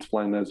Dame offensive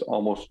line that has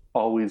almost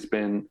always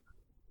been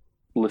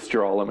list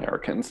your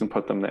All-Americans and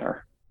put them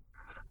there.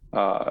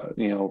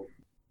 Liam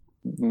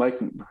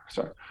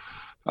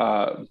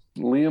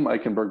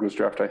Eichenberg was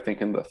drafted, I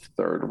think, in the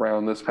 3rd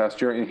round this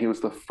past year, and he was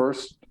the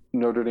first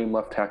Notre Dame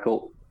left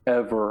tackle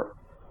ever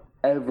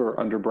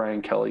under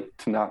Brian Kelly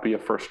to not be a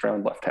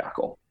first-round left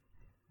tackle.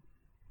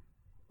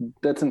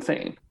 That's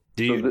insane.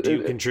 Do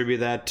you contribute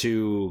that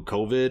to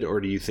COVID, or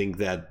do you think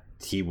that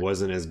he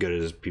wasn't as good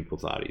as people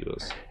thought he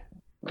was?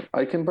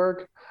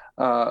 Eichenberg?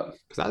 Because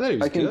I thought he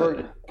was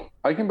good.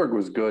 Eichenberg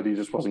was good. He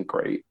just wasn't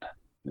great.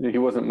 He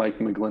wasn't Mike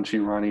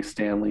McGlinchey, Ronnie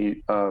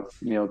Stanley,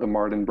 the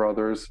Martin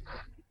brothers,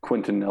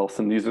 Quentin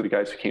Nelson. These are the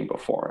guys who came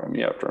before him.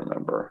 You have to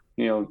remember.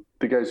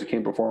 The guys who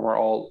came before him are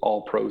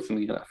all pros in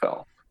the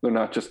NFL. They're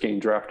not just getting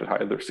drafted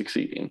high; they're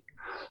succeeding.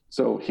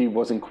 So he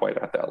wasn't quite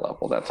at that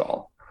level. That's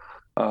all.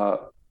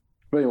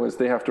 But anyways,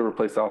 they have to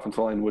replace the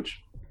offensive line,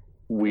 which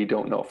we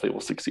don't know if they will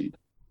succeed.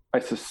 I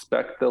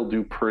suspect they'll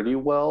do pretty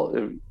well,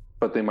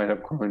 but they might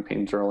have growing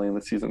pains early in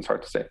the season. It's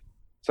hard to say.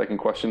 Second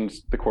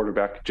question's the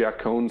quarterback. Jack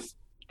Cohn's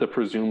the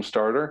presumed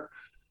starter.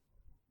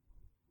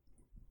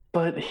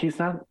 But he's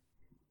not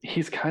 –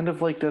 he's kind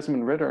of like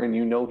Desmond Ridder, and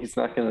he's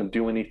not going to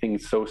do anything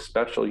so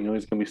special. He's going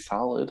to be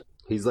solid.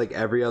 He's like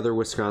every other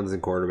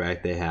Wisconsin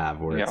quarterback they have,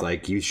 where it's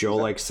like you show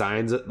like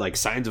signs of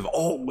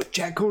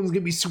Jack Cohn's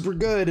gonna be super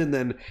good, and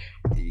then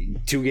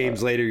 2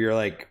 games later you're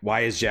like,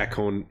 why is Jack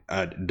Cohn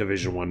a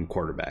Division I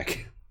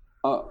quarterback?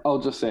 I'll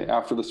just say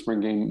after the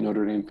spring game,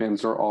 Notre Dame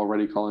fans are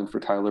already calling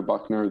for Tyler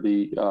Buckner,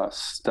 the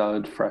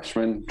stud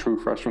freshman, true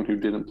freshman who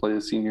didn't play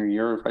his senior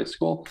year of high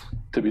school,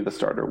 to be the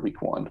starter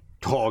week 1.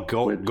 Oh,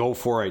 go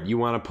for it. You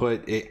want to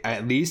put it,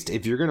 at least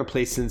if you're going to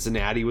play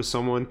Cincinnati with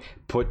someone,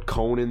 put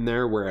Cone in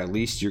there where at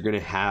least you're going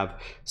to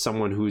have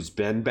someone who's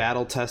been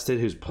battle tested,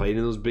 who's played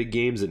in those big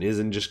games and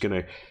isn't just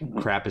going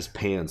to crap his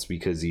pants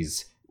because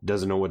he's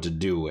doesn't know what to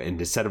do. And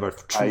instead of a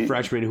true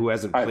freshman who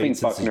hasn't played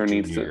since his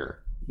junior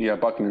year. Yeah,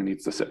 Buckner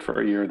needs to sit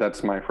for a year.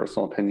 That's my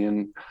personal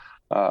opinion.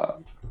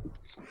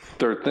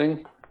 Third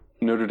thing,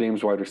 Notre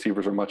Dame's wide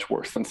receivers are much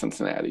worse than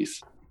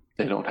Cincinnati's.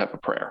 They don't have a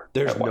prayer.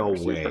 There's no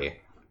way.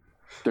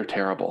 They're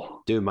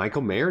terrible. Dude,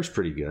 Michael Mayer's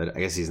pretty good. I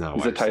guess he's not.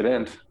 He's a tight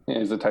end. Yeah,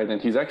 he's a tight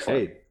end. He's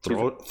excellent. Hey,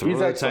 throw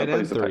the tight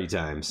end 30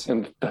 times.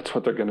 And that's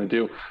what they're going to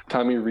do.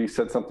 Tommy Rees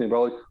said something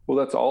about well,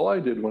 that's all I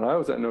did when I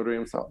was at Notre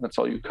Dame. So that's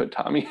all you could,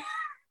 Tommy.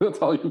 That's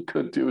all you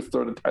could do is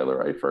throw to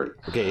Tyler Eifert.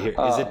 Okay, here,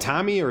 is it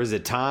Tommy or is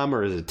it Tom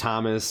or is it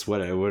Thomas?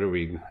 What are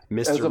we,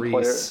 Mr.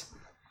 Reese?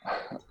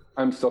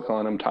 I'm still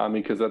calling him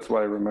Tommy because that's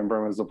what I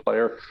remember him as a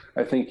player.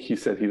 I think he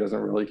said he doesn't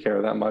really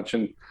care that much,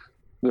 and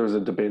there was a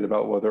debate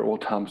about whether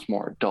Tom's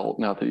more adult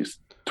now that he's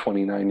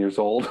 29 years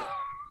old.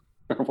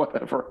 Or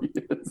whatever he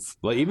is.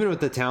 Well, even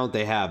with the talent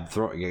they have,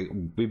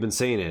 we've been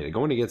saying it,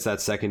 going against that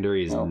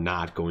secondary is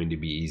not going to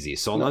be easy.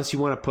 So unless you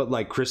want to put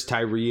like Chris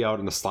Tyree out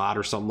in the slot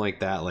or something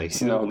like that, like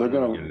they're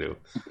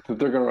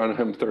gonna run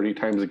him 30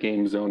 times a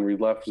game, zone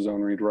read left,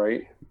 zone read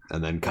right,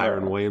 and then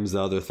Kyron Williams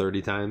the other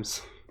 30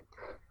 times.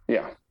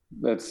 Yeah,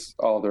 that's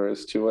all there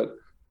is to it.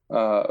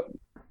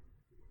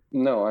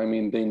 No, I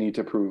mean they need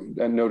to prove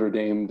at Notre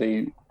Dame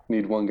they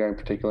need one guy in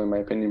particular, in my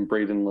opinion,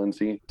 Braden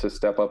Lindsey, to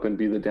step up and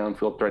be the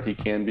downfield threat he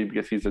can be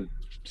because he's a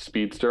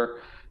speedster.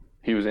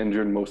 He was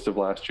injured most of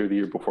last year. The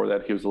year before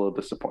that, he was a little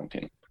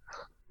disappointing.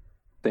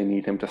 They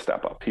need him to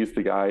step up. He's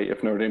the guy.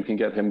 If Notre Dame can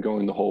get him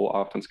going, the whole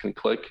offense can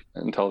click.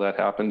 Until that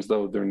happens,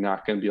 though, they're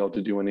not going to be able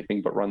to do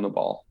anything but run the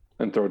ball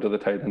and throw to the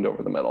tight end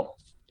over the middle.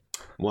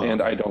 Wow.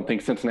 And I don't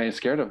think Cincinnati is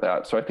scared of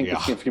that. So I think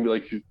this game's going to be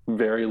like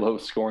very low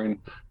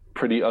scoring,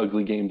 pretty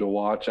ugly game to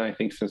watch. And I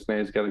think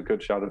Cincinnati's got a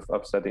good shot of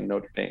upsetting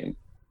Notre Dame.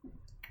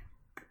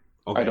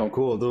 Okay,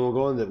 cool. Then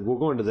we'll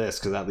go into this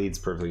because that leads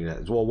perfectly.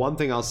 Well, one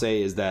thing I'll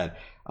say is that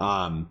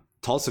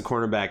Tulsa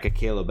cornerback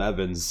Caleb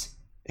Evans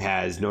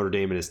has Notre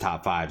Dame in his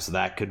top 5, so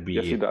that could be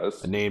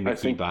a name to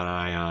keep an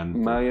eye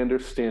on. My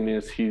understanding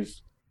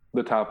is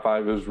the top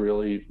 5 is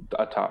really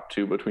a top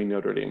 2 between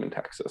Notre Dame and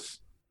Texas.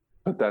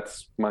 But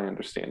that's my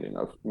understanding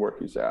of where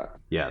he's at.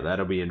 Yeah,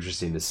 that'll be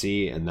interesting to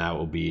see, and that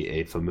will be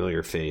a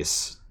familiar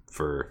face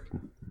for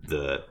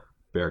the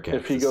Bearcats.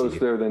 If he goes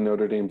there, then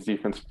Notre Dame's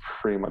defense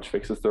pretty much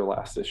fixes their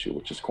last issue,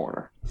 which is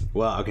corner.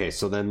 Well, okay,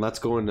 so then let's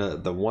go into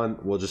the one.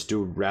 We'll just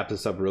wrap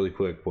this up really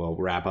quick. We'll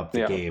wrap up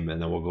the game,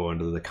 and then we'll go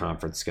into the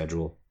conference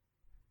schedule.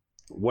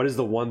 What is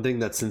the one thing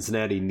that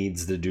Cincinnati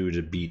needs to do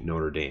to beat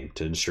Notre Dame,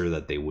 to ensure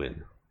that they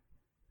win?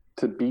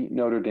 To beat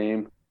Notre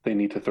Dame, they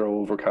need to throw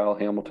over Kyle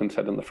Hamilton's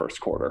head in the first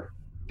quarter.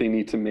 They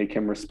need to make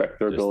him respect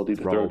their ability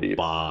to throw deep.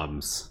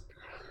 Bombs.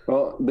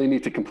 Well, they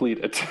need to complete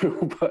it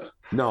too, but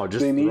no,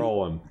 just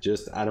throw them.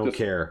 I don't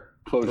care.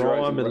 Close your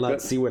eyes them and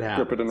let's see what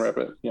happens. Grip it and rip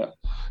it. Yeah.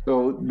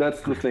 So that's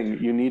the thing.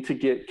 You need to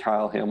get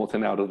Kyle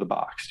Hamilton out of the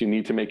box. You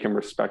need to make him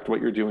respect what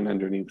you're doing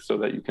underneath so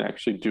that you can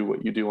actually do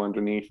what you do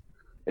underneath.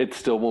 It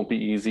still won't be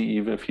easy,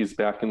 even if he's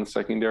back in the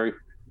secondary,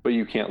 but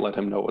you can't let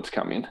him know what's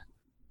coming.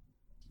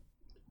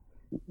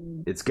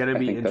 It's going to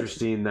be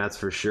interesting, that's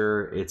for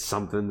sure. It's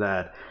something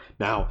that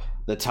now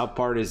the tough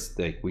part is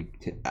that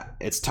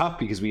it's tough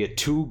because we had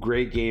 2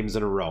 great games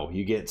in a row.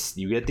 You get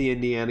the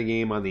Indiana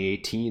game on the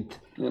 18th,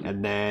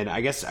 and then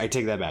I guess I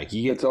take that back.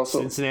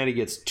 Cincinnati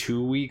gets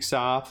 2 weeks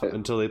off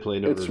until they play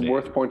Notre Dame. It's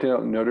worth pointing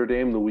out Notre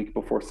Dame the week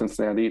before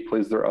Cincinnati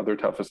plays their other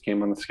toughest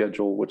game on the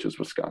schedule, which is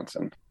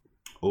Wisconsin.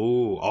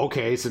 Oh,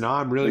 okay. So now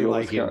I'm really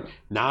liking.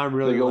 Now I'm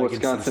really liking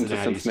Wisconsin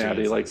to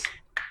Cincinnati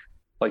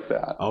like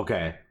that.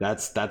 Okay,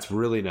 that's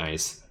really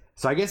nice.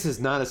 So I guess it's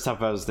not as tough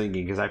as I was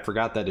thinking because I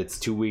forgot that it's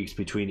 2 weeks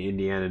between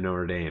Indiana and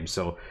Notre Dame.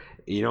 So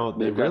they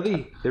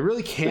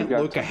really can't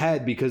look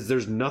ahead because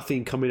there's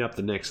nothing coming up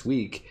the next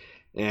week.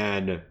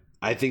 And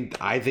I think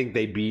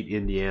they beat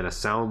Indiana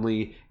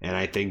soundly, and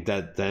I think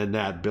that then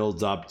that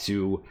builds up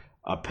to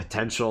a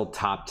potential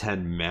top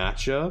 10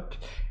 matchup.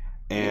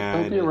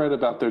 And you're right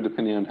about there,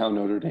 depending on how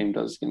Notre Dame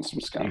does against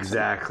Wisconsin.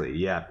 Exactly,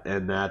 yeah,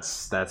 and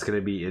that's going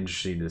to be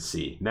interesting to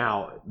see.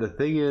 Now, the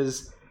thing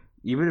is,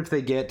 even if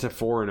they get to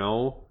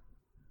 4-0,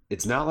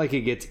 it's not like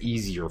it gets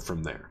easier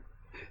from there.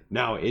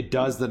 Now, it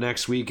does the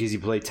next week because you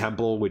play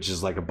Temple, which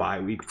is like a bye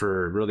week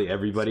for really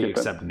everybody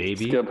except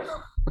Navy.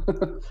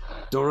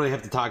 Don't really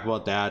have to talk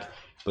about that.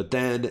 But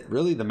then,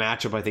 really, the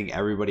matchup I think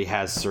everybody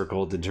has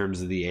circled in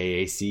terms of the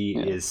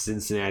AAC is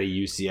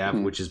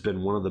Cincinnati-UCF, which has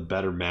been one of the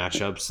better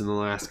matchups in the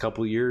last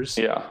couple of years.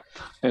 Yeah,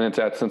 and it's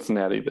at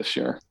Cincinnati this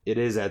year. It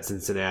is at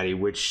Cincinnati,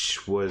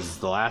 which was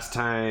the last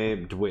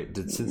time.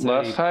 Did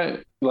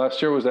Cincinnati?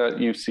 Last year was at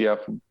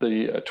UCF.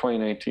 The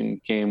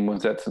 2019 game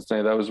was at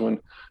Cincinnati. That was when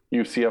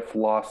UCF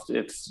lost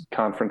its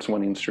conference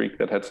winning streak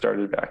that had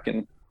started back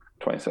in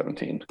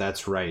 2017.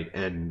 That's right.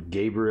 And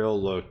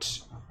Gabriel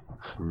looked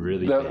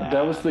really bad.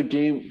 That was the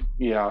game.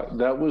 Yeah,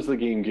 that was the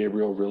game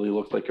Gabriel really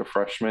looked like a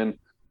freshman.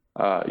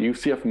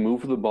 UCF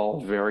moved the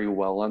ball very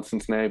well on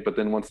Cincinnati, but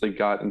then once they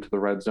got into the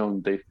red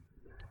zone, they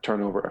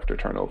turnover after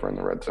turnover in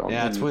the red zone.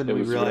 Yeah, that's when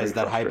we realized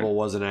that Heupel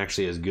wasn't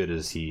actually as good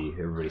as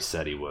everybody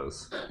said he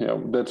was. Yeah,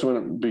 that's when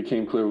it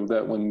became clear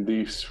that when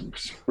these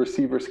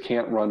receivers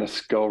can't run a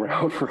go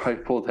route for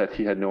Heupel, that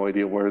he had no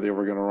idea where they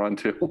were going to run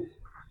to.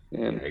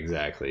 And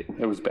exactly,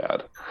 it was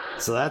bad.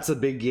 So that's a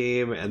big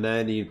game, and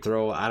then you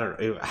throw.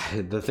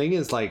 The thing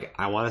is, like,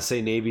 I want to say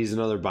Navy's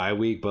another bye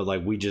week, but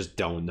like we just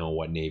don't know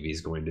what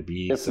Navy's going to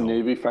be. If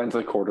Navy finds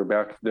a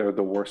quarterback, they're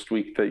the worst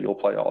week that you'll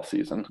play all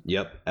season.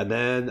 Yep, and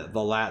then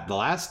the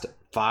last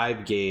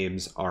 5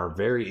 games are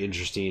very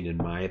interesting in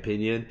my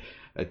opinion.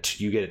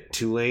 You get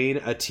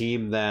Tulane, a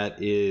team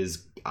that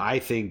is, I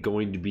think,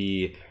 going to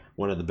be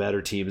one of the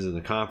better teams in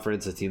the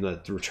conference, a team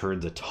that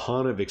returns a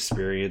ton of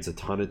experience, a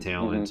ton of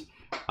talent. Mm-hmm.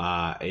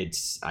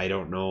 I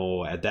don't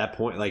know at that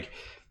point. Like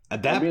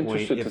at that point,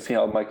 interested to see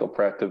how Michael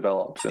Pratt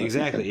develops.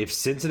 Exactly. If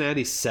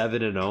Cincinnati's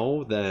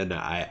 7-0, then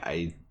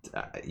I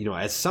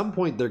at some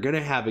point they're going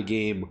to have a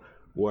game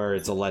where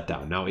it's a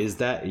letdown. Now, is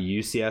that a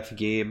UCF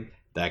game?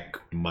 That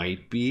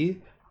might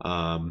be.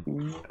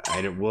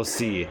 We'll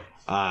see.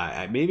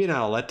 Maybe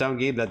not a letdown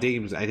game. That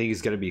game I think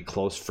is going to be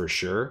close for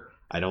sure.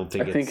 I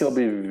think it'll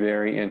be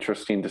very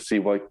interesting to see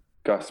what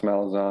Gus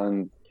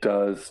Malzahn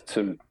does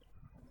to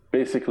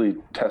basically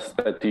test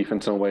that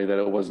defense in a way that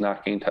it was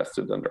not getting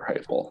tested under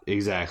Heupel.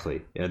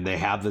 Exactly. And they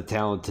have the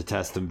talent to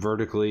test them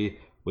vertically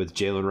with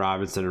Jalen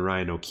Robinson and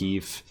Ryan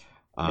O'Keefe.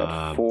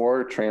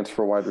 4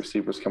 transfer wide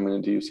receivers coming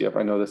into UCF.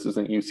 I know this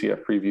isn't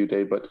UCF preview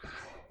day, but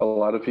a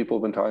lot of people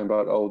have been talking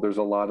about, there's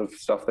a lot of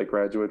stuff that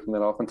graduated from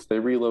that offense. They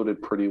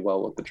reloaded pretty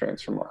well with the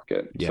transfer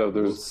market. Yeah, so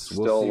there's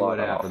still a lot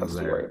of offense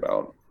to worry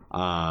about.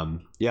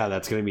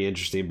 That's going to be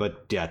interesting.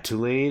 But yeah,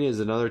 Tulane is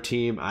another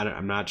team.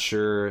 I'm not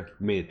sure.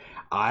 I mean,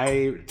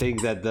 I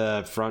think that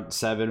the front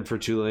 7 for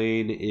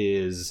Tulane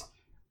is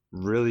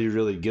really,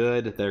 really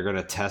good. They're going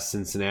to test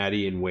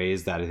Cincinnati in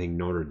ways that I think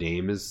Notre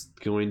Dame is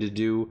going to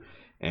do.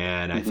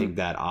 And I think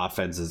that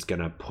offense is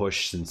going to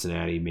push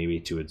Cincinnati maybe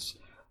to its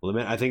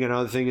limit. I think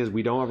another thing is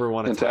we don't ever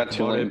want to talk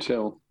about it.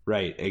 Too.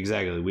 Right,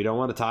 exactly. We don't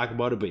want to talk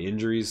about it, but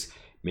injuries,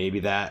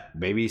 maybe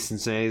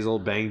Cincinnati's a little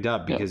banged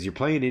up because you're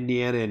playing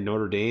Indiana and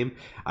Notre Dame.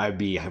 I'd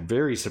be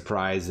very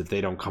surprised if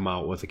they don't come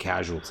out with a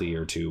casualty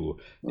or two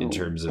in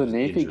terms of the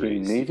Navy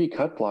injuries. game. Navy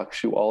cut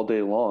blocks you all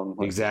day long.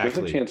 Exactly.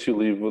 There's a chance you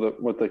leave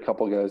with a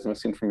couple guys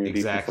missing from your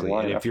defensive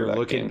line. And if you're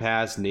looking game.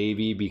 past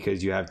Navy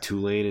because you have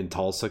Tulane and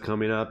Tulsa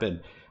coming up, and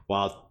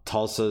while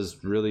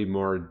Tulsa's really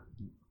more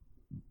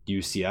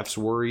UCF's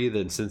worry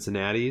than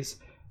Cincinnati's.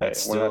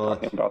 We're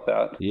not talking about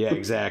that. Yeah,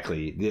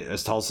 exactly.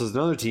 Tulsa's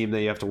another team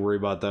that you have to worry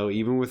about, though.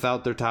 Even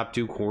without their top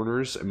 2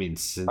 corners, I mean,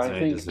 Cincinnati I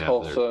think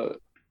Tulsa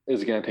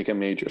is going to take a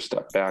major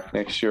step back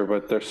next year,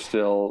 but they're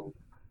still.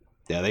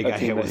 Yeah, they got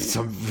hit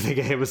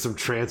with some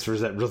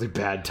transfers at really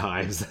bad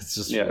times. That's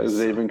just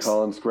Zaven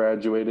Collins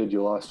graduated.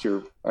 You lost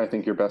your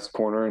best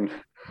corner, and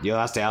you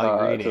lost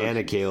Allie Green and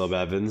a Caleb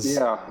Evans.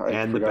 Yeah,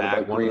 and one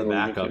of the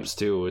backups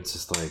too. It's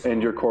just like,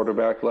 and your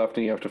quarterback left,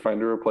 and you have to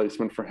find a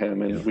replacement for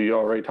him. And we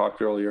already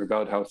talked earlier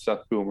about how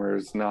Seth Boomer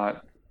is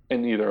not,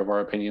 in either of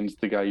our opinions,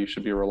 the guy you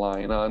should be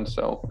relying on.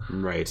 So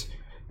right,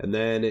 and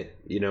then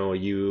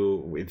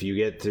if you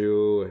get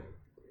through.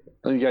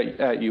 At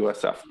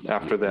USF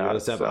after that.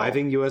 USF, so. I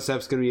think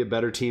USF's going to be a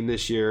better team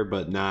this year,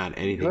 but not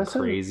anything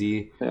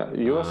crazy. Yeah,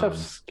 USF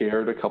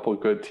scared a couple of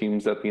good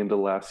teams at the end of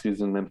last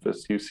season.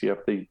 Memphis,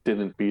 UCF, they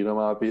didn't beat them,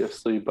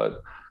 obviously,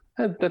 but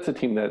that's a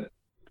team that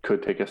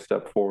could take a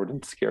step forward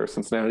and scare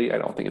Cincinnati. I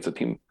don't think it's a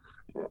team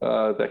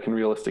that can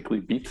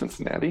realistically beat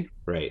Cincinnati.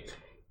 Right.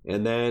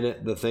 And then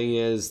the thing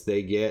is,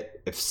 they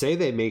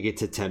make it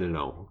to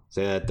 10-0,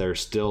 say that they're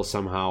still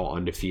somehow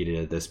undefeated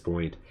at this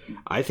point.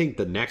 I think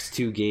the next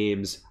 2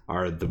 games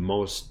are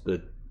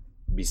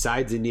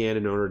besides Indiana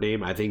and Notre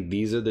Dame, I think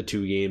these are the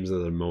 2 games that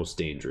are the most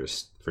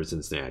dangerous for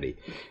Cincinnati.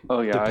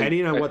 Oh yeah,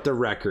 depending on what the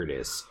record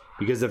is,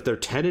 because if they're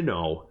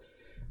 10-0,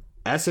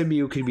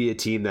 SMU could be a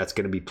team that's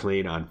going to be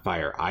playing on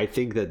fire. I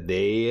think that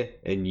they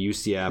and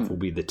UCF will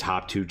be the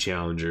top 2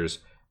 challengers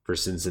for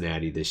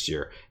Cincinnati this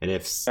year. And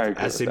if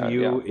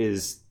SMU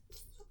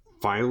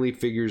finally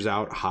figures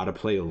out how to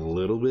play a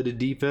little bit of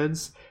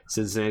defense,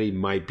 Cincinnati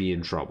might be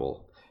in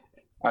trouble.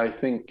 I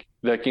think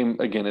that game,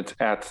 again, it's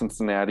at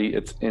Cincinnati.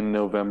 It's in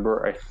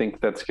November. I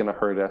think that's going to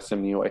hurt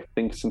SMU. I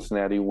think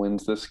Cincinnati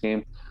wins this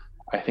game.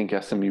 I think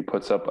SMU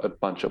puts up a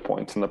bunch of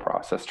points in the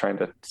process trying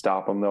to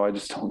stop them, though. I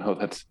just don't know.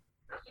 That's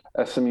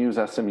SMU's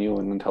SMU,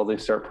 and until they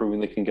start proving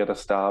they can get a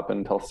stop, and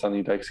until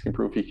Sonny Dykes can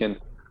prove he can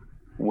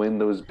win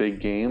those big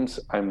games,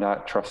 I'm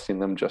not trusting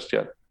them just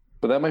yet.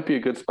 But that might be a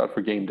good spot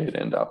for game day to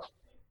end up.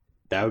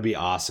 That would be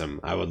awesome.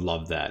 I would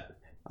love that.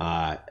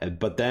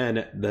 But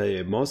then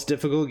the most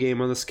difficult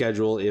game on the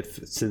schedule,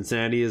 if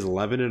Cincinnati is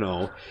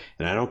 11-0,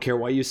 and I don't care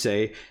what you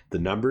say, the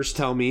numbers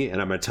tell me,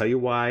 and I'm going to tell you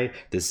why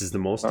this is the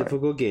most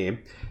difficult game.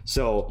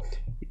 So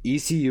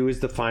ECU is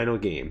the final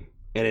game.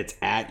 and it's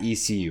at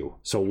ECU.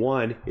 So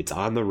one, it's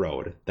on the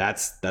road.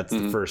 That's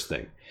the first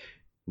thing.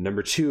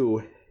 Number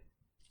two,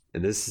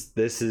 and this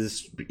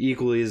is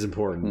equally as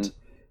important.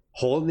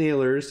 Holton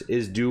Ahlers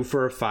is due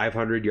for a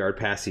 500-yard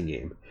passing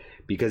game.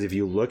 Because if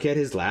you look at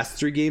his last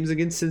 3 games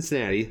against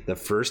Cincinnati, the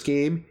first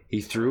game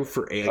he threw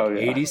for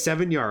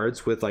 87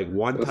 yards with like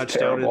 1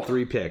 touchdown and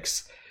 3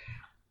 picks.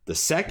 The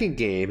second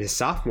game, his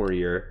sophomore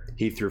year,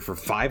 he threw for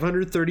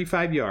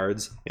 535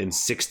 yards and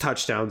 6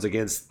 touchdowns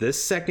against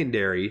this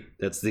secondary.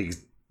 That's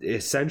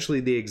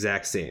essentially the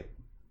exact same.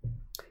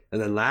 And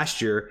then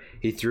last year,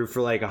 he threw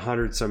for like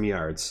 100 some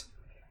yards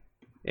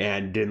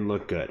and didn't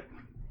look good.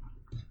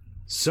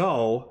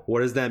 So, what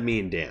does that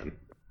mean, Dan?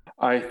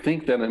 I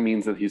think that it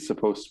means that he's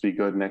supposed to be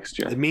good next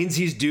year. It means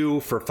he's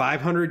due for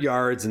 500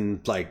 yards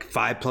and like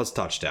 5+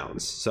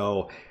 touchdowns.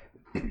 So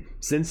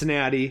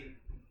Cincinnati,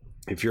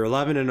 if you're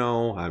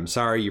 11-0, I'm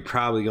sorry, you're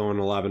probably going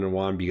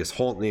 11-1 because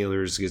Holton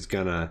Ahlers is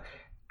gonna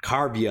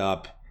carve you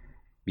up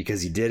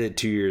because he did it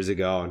 2 years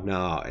ago.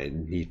 No,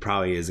 and he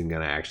probably isn't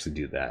gonna actually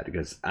do that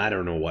because I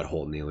don't know what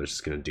Holton Ahlers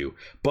is gonna do.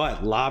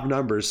 But Lob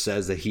Numbers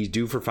says that he's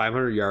due for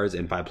 500 yards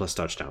and 5+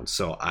 touchdowns.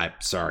 So I'm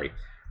sorry,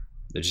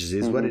 it just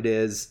is what it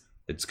is.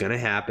 It's going to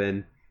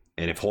happen.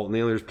 And if Holton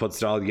Ahlers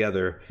puts it all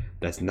together,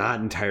 that's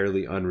not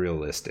entirely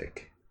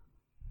unrealistic.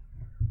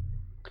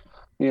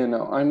 Yeah,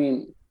 no, I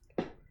mean,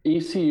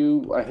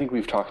 ECU, I think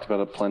we've talked about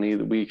it plenty,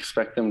 that we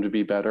expect them to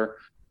be better.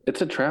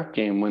 It's a trap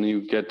game when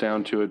you get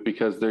down to it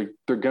because they're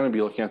going to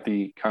be looking at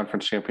the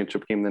conference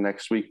championship game the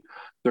next week.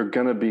 They're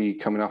going to be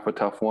coming off a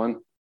tough one.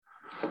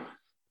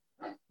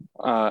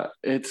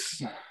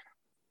 It's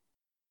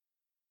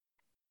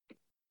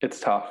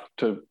tough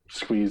to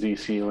squeeze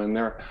ECU in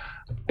there.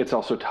 It's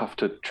also tough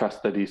to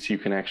trust that ECU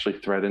can actually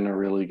threaten a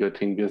really good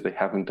team because they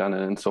haven't done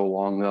it in so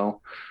long,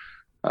 though.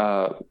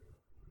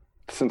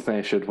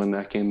 Cincinnati should win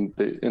that game.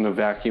 In a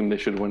vacuum, they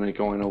should win it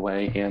going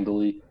away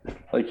handily.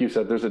 Like you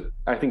said,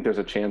 I think there's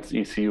a chance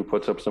ECU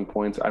puts up some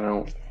points.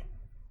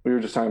 We were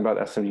just talking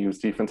about SMU's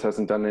defense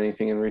hasn't done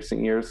anything in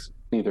recent years.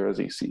 Neither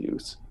has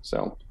ECU's.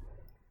 So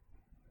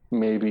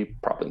maybe,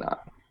 probably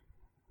not.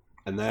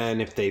 And then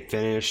if they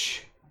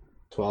finish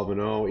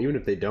 12-0, even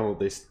if they don't,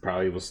 they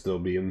probably will still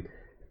be in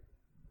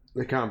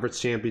the conference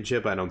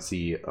championship. I don't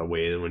see a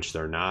way in which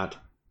they're not.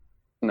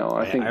 No,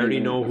 I already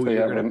know who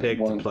you're going to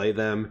pick to play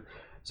them,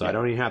 so I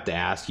don't even have to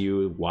ask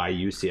you why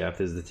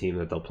UCF is the team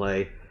that they'll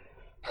play.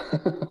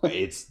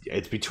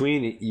 It's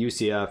between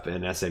UCF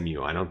and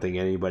SMU. I don't think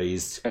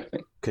anybody's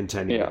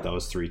contending with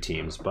those 3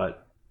 teams,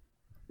 but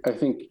I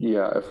think,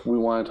 if we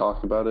want to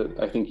talk about it,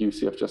 I think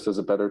UCF just has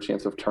a better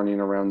chance of turning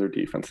around their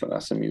defense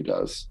than SMU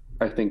does.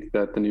 I think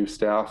that the new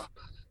staff,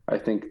 I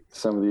think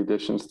some of the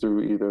additions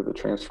through either the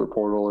transfer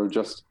portal or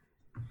just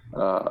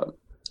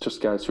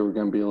guys who are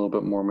going to be a little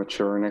bit more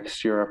mature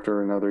next year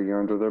after another year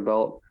under their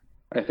belt,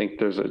 I think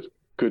there's a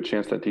good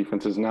chance that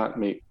defense is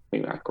maybe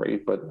not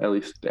great, but at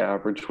least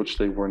average, which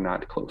they were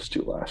not close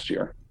to last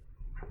year.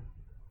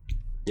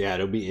 Yeah,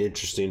 it'll be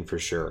interesting for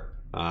sure.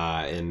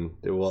 And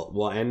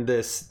we'll end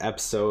this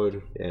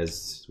episode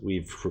as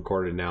we've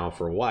recorded now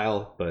for a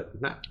while, but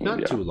not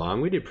too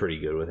long. We did pretty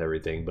good with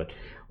everything, but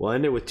we'll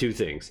end it with 2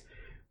 things.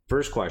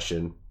 First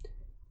question: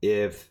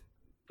 if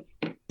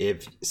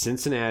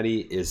Cincinnati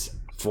is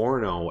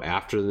 4-0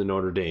 after the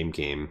Notre Dame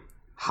game,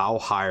 how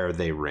high are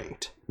they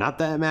ranked? Not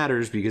that it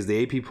matters because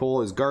the AP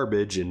poll is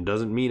garbage and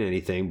doesn't mean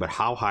anything, but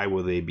how high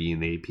will they be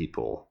in the AP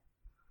poll?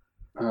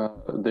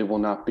 They will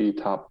not be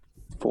top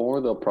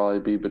 4. They'll probably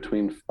be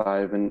between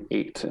 5 and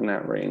 8 in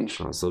that range.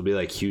 Oh, so they'll be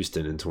like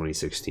Houston in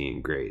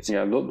 2016. Great.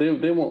 Yeah,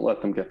 they won't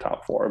let them get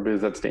top 4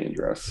 because that's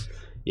dangerous.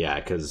 Yeah,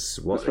 because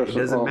it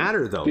doesn't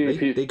matter though.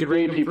 They could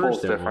rank them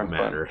first. It won't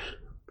matter.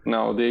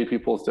 No, the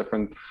AP poll is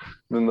different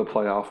than the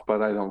playoff,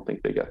 but I don't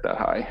think they get that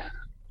high.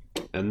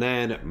 And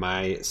then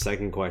my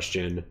second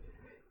question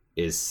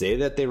is: say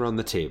that they run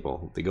the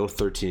table, they go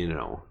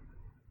 13-0,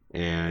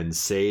 and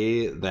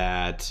say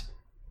that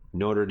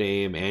Notre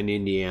Dame and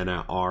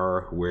Indiana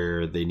are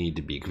where they need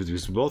to be,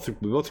 because we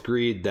both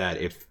agreed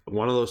that if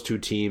one of those 2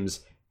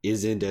 teams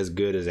isn't as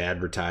good as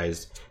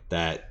advertised,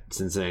 that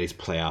Cincinnati's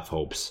playoff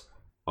hopes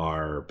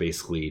are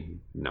basically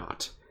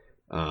not.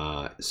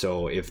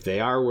 So if they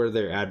are where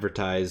they're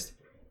advertised,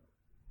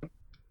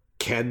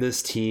 can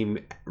this team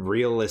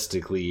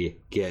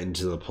realistically get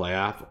into the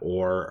playoff,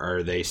 or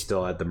are they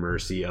still at the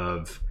mercy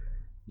of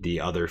the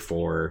other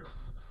 4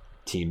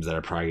 teams that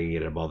are probably going to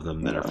get above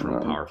them that are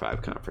from Power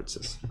 5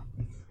 conferences?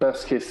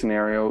 Best case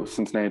scenario,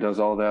 Cincinnati does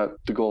all that,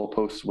 the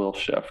goalposts will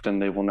shift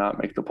and they will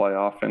not make the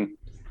playoff, and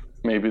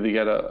maybe they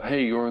get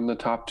hey, you're in the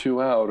top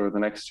 2 out or the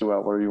next 2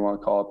 out, whatever you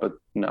want to call it, but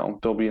no,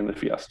 they'll be in the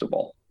Fiesta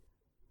Bowl.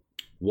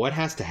 What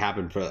has to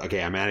happen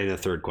okay, I'm adding a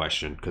third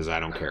question because I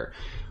don't care.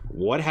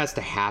 What has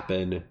to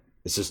happen?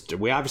 It's just,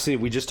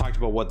 we just talked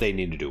about what they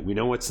need to do. We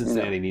know what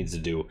Cincinnati needs to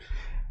do.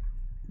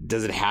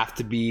 Does it have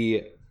to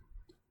be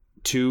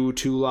 2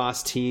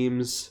 2-loss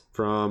teams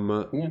from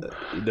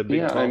the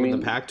Big 12 and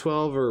the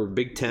Pac-12 or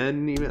Big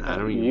 10 even? I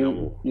don't even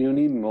know. You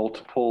need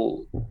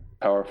multiple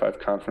Power 5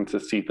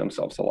 conferences seat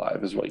themselves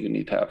alive is what you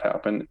need to have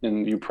happen.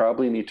 And you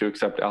probably need to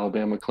accept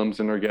Alabama,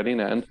 Clemson are getting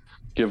in,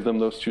 give them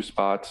those 2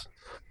 spots.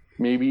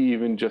 Maybe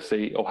even just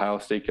say Ohio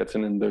State gets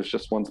in and there's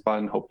just 1 spot,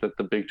 and hope that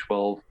the Big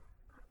 12,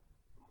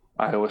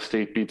 Iowa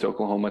State beats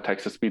Oklahoma,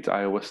 Texas beats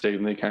Iowa State,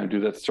 and they kind of do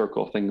that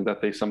circle thing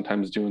that they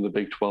sometimes do in the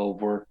Big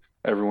 12 where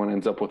everyone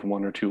ends up with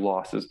 1 or 2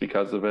 losses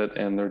because of it,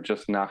 and they're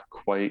just not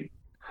quite,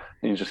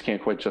 and you just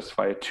can't quite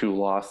justify a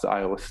 2-loss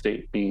Iowa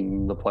State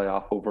being the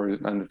playoff over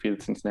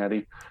undefeated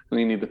Cincinnati. And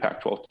you need the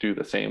Pac-12 to do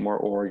the same, or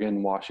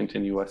Oregon,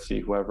 Washington,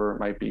 USC, whoever it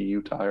might be,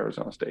 Utah,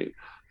 Arizona State.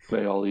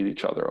 They all eat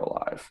each other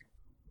alive.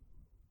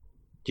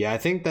 Yeah, I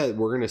think that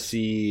we're going to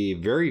see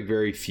very,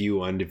 very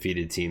few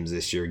undefeated teams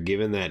this year,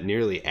 given that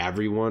nearly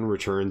everyone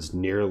returns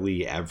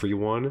nearly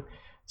everyone.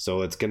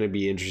 So it's going to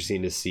be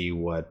interesting to see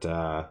what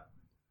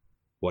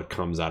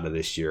comes out of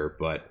this year.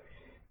 But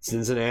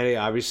Cincinnati,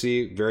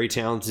 obviously, very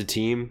talented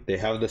team. They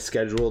have the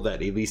schedule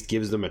that at least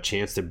gives them a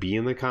chance to be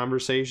in the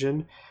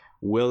conversation.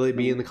 Will they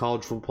be in the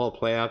college football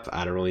playoff?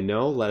 I don't really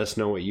know. Let us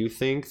know what you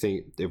think.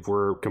 If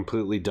we're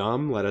completely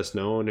dumb, let us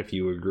know. And if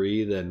you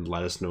agree, then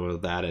let us know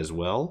that as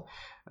well.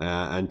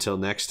 Until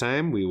next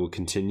time, we will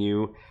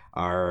continue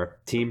our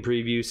team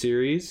preview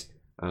series.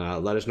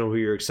 Let us know who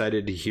you're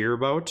excited to hear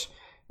about.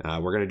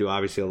 We're going to do,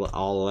 obviously,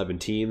 all 11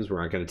 teams.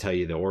 We're not going to tell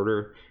you the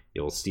order.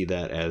 You'll see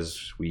that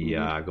as we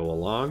go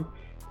along.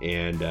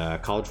 And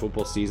college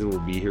football season will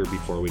be here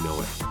before we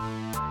know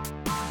it.